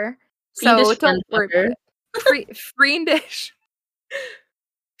fucker, so Fiendish don't friend worry about fucker. it. Fiendish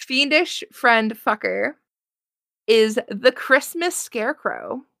fiendish friend fucker is the Christmas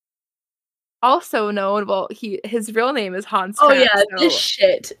Scarecrow. Also known, well, his real name is Hans Oh, Trapp, yeah, this so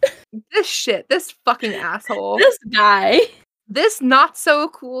shit. this fucking asshole, This guy. this not so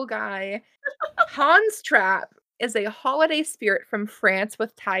cool guy, Hans Trapp is a holiday spirit from France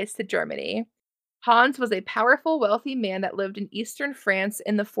with ties to Germany. Hans was a powerful, wealthy man that lived in eastern France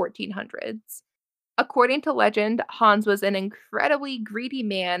in the 1400s. According to legend, Hans was an incredibly greedy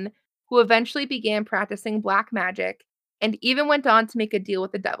man who eventually began practicing black magic and even went on to make a deal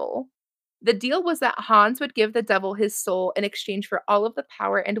with the devil. The deal was that Hans would give the devil his soul in exchange for all of the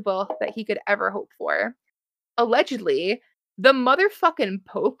power and wealth that he could ever hope for. Allegedly, the motherfucking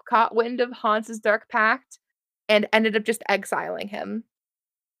Pope caught wind of Hans's dark pact and ended up just exiling him.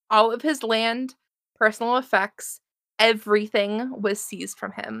 All of his land, personal effects, everything was seized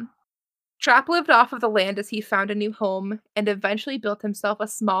from him. Trapp lived off of the land as he found a new home and eventually built himself a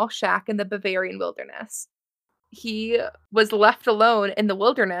small shack in the Bavarian wilderness. He was left alone in the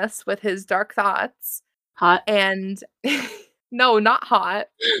wilderness with his dark thoughts Hot. and no, not hot,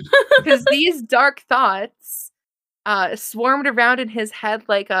 because these dark thoughts swarmed around in his head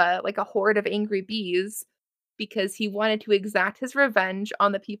like a horde of angry bees because he wanted to exact his revenge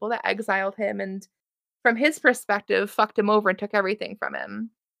on the people that exiled him and, from his perspective, fucked him over and took everything from him.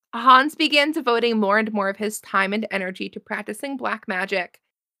 Hans began devoting more and more of his time and energy to practicing black magic,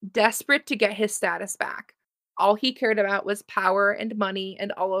 desperate to get his status back. All he cared about was power and money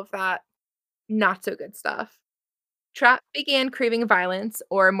and all of that not so good stuff. Trapp began craving violence,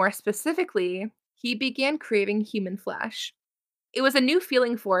 or more specifically, he began craving human flesh. It was a new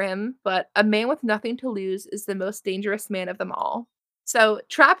feeling for him, but a man with nothing to lose is the most dangerous man of them all. So,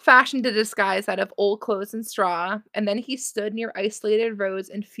 Trapp fashioned a disguise out of old clothes and straw, and then he stood near isolated roads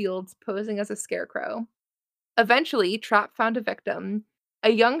and fields posing as a scarecrow. Eventually, Trapp found a victim, a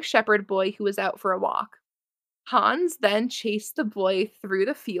young shepherd boy who was out for a walk. Hans then chased the boy through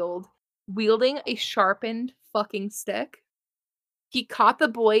the field, wielding a sharpened fucking stick. He caught the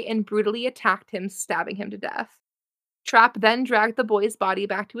boy and brutally attacked him, stabbing him to death. Trapp then dragged the boy's body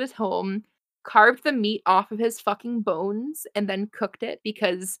back to his home, carved the meat off of his fucking bones, and then cooked it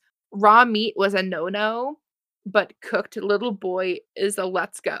because raw meat was a no-no, but cooked little boy is a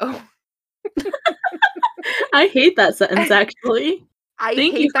let's go. I hate that sentence, actually. I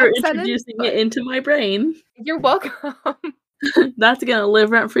Thank you hate for that sentence, introducing it but into my brain. you're welcome. That's gonna live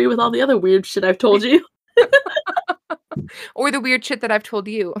rent free with all the other weird shit I've told you. Or the weird shit that I've told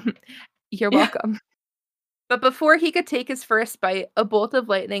you. You're Yeah. welcome. But before he could take his first bite, a bolt of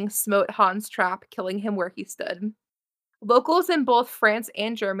lightning smote Hans Trapp, killing him where he stood. Locals in both France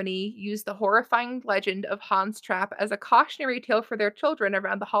and Germany use the horrifying legend of Hans Trap as a cautionary tale for their children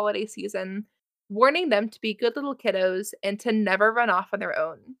around the holiday season, warning them to be good little kiddos and to never run off on their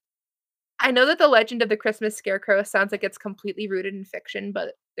own. I know that the legend of the Christmas scarecrow sounds like it's completely rooted in fiction,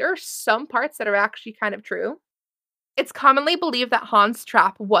 but there are some parts that are actually kind of true. It's commonly believed that Hans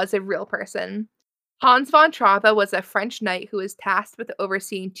Trapp was a real person. Hans von Trappe was a French knight who was tasked with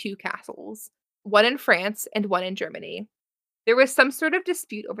overseeing two castles, one in France and one in Germany. There was some sort of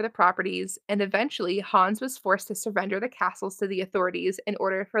dispute over the properties, and eventually Hans was forced to surrender the castles to the authorities in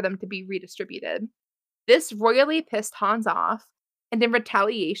order for them to be redistributed. This royally pissed Hans off, and in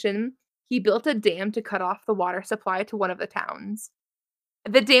retaliation, he built a dam to cut off the water supply to one of the towns.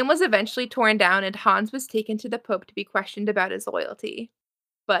 The dam was eventually torn down, and Hans was taken to the Pope to be questioned about his loyalty.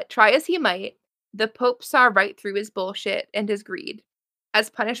 But try as he might, the Pope saw right through his bullshit and his greed. As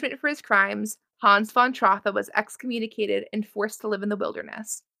punishment for his crimes, Hans von Trotha was excommunicated and forced to live in the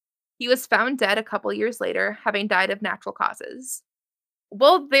wilderness. He was found dead a couple years later, having died of natural causes.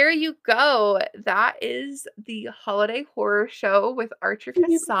 Well, there you go. That is the holiday horror show with Archer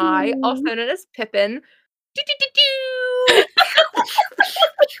Kasai, also known as Pippin.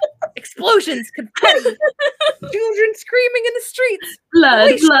 Explosions, confetti, children screaming in the streets.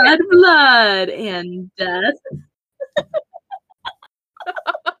 Blood, blood, blood, and death.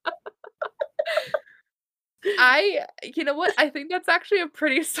 You know what? I think that's actually a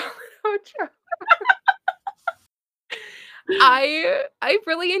pretty solid outro. I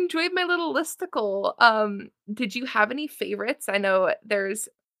really enjoyed my little listicle. Did you have any favorites? I know there's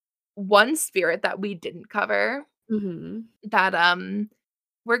one spirit that we didn't cover that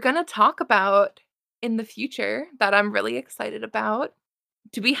we're gonna talk about in the future that I'm really excited about.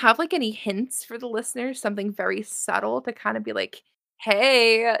 Do we have like any hints for the listeners? Something very subtle to kind of be like,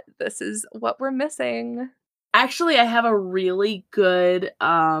 hey, this is what we're missing. Actually, I have a really good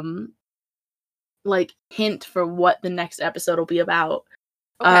like hint for what the next episode will be about.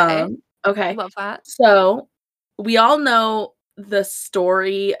 Okay. Okay. Love that. So we all know the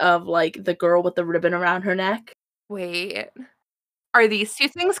story of like the girl with the ribbon around her neck. Wait. Are these two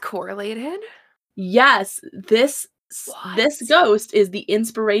things correlated? Yes, this ghost is the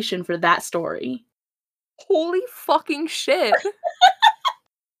inspiration for that story. Holy fucking shit.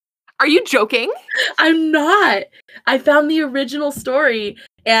 Are you joking? I'm not. I found the original story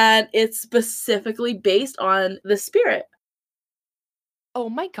and it's specifically based on the spirit. Oh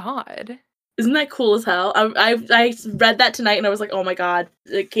my god. Isn't that cool as hell? I read that tonight and I was like, oh my god,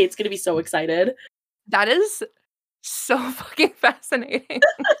 Kate's gonna be so excited. That is so fucking fascinating.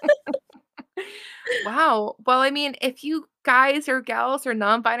 Wow. Well, I mean, if you guys or gals or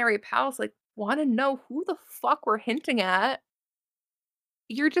non-binary pals like want to know who the fuck we're hinting at,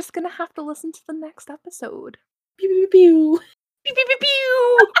 you're just gonna have to listen to the next episode. Pew pew pew. Pew pew pew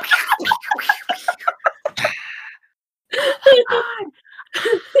pew.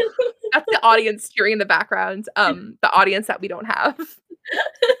 That's the audience cheering in the background. The audience that we don't have.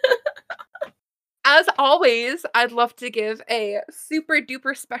 As always, I'd love to give a super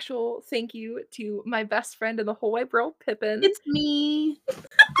duper special thank you to my best friend in the whole wide world, Pippin. It's me.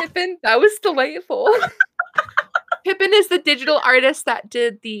 Pippin, that was delightful. Pippin is the digital artist that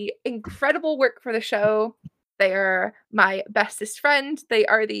did the incredible work for the show. They are my bestest friend. They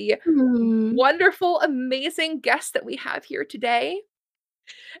are the wonderful, amazing guests that we have here today.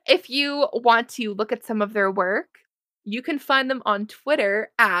 If you want to look at some of their work, you can find them on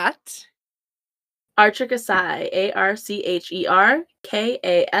Twitter at Archer Kasai,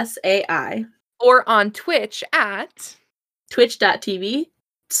 ArcherKasai. Or on Twitch at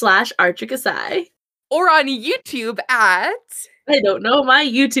twitch.tv/Archer Kasai. Or on YouTube at I don't know my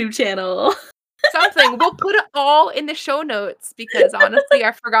YouTube channel. Something. We'll put it all in the show notes because honestly,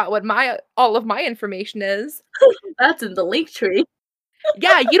 I forgot what all of my information is. That's in the link tree.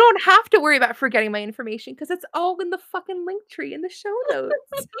 Yeah, you don't have to worry about forgetting my information because it's all in the fucking link tree in the show notes.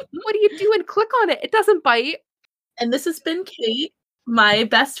 What do you do and click on it? It doesn't bite. And this has been Kate, my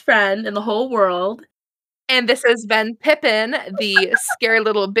best friend in the whole world. And this has been Pippin, the scary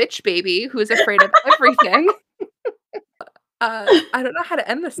little bitch baby who is afraid of everything. I don't know how to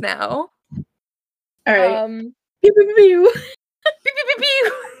end this now. All right. Pew, pew, pew. Pew, pew, pew,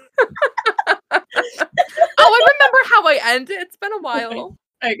 pew. Oh, I remember how I end it. It's been a while. Okay. All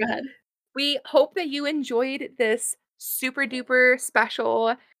right, go ahead. We hope that you enjoyed this super duper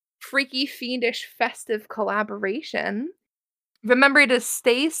special, freaky, fiendish, festive collaboration. Remember to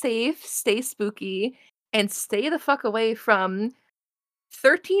stay safe, stay spooky, and stay the fuck away from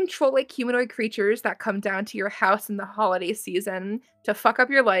 13 troll-like humanoid creatures that come down to your house in the holiday season to fuck up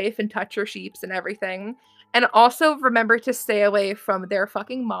your life and touch your sheeps and everything. And also remember to stay away from their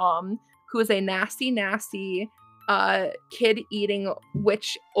fucking mom, who is a nasty, nasty kid-eating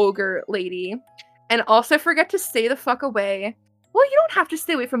witch ogre lady. And also forget to stay the fuck away. Well, you don't have to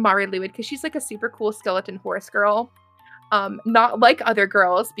stay away from Mari Lwyd because she's like a super cool skeleton horse girl. Not like other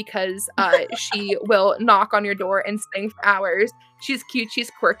girls because she will knock on your door and sing for hours. She's cute, she's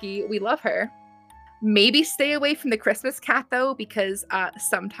quirky, we love her. Maybe stay away from the Christmas cat though, because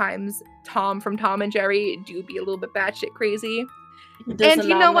sometimes Tom from Tom and Jerry do be a little bit batshit crazy. And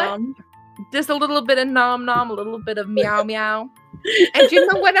you know what? There's a little bit of nom nom, a little bit of meow meow. And you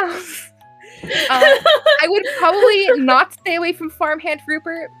know what else? I would probably not stay away from Farmhand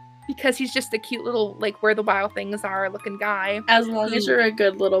Rupert because he's just a cute little, like, where the wild things are looking guy. As long as you're a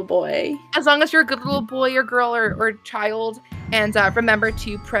good little boy. As long as you're a good little boy or girl or child. And remember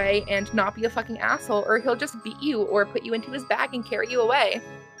to pray and not be a fucking asshole, or he'll just beat you or put you into his bag and carry you away.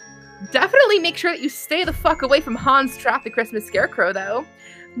 Definitely make sure that you stay the fuck away from Hans Trapp the Christmas Scarecrow, though,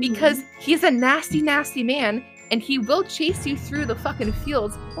 because he's a nasty, nasty man, and he will chase you through the fucking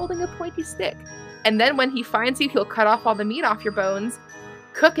fields holding a pointy stick. And then when he finds you, he'll cut off all the meat off your bones,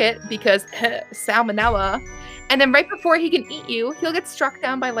 cook it, because salmonella, and then right before he can eat you, he'll get struck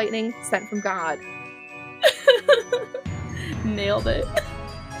down by lightning sent from God. Nailed it.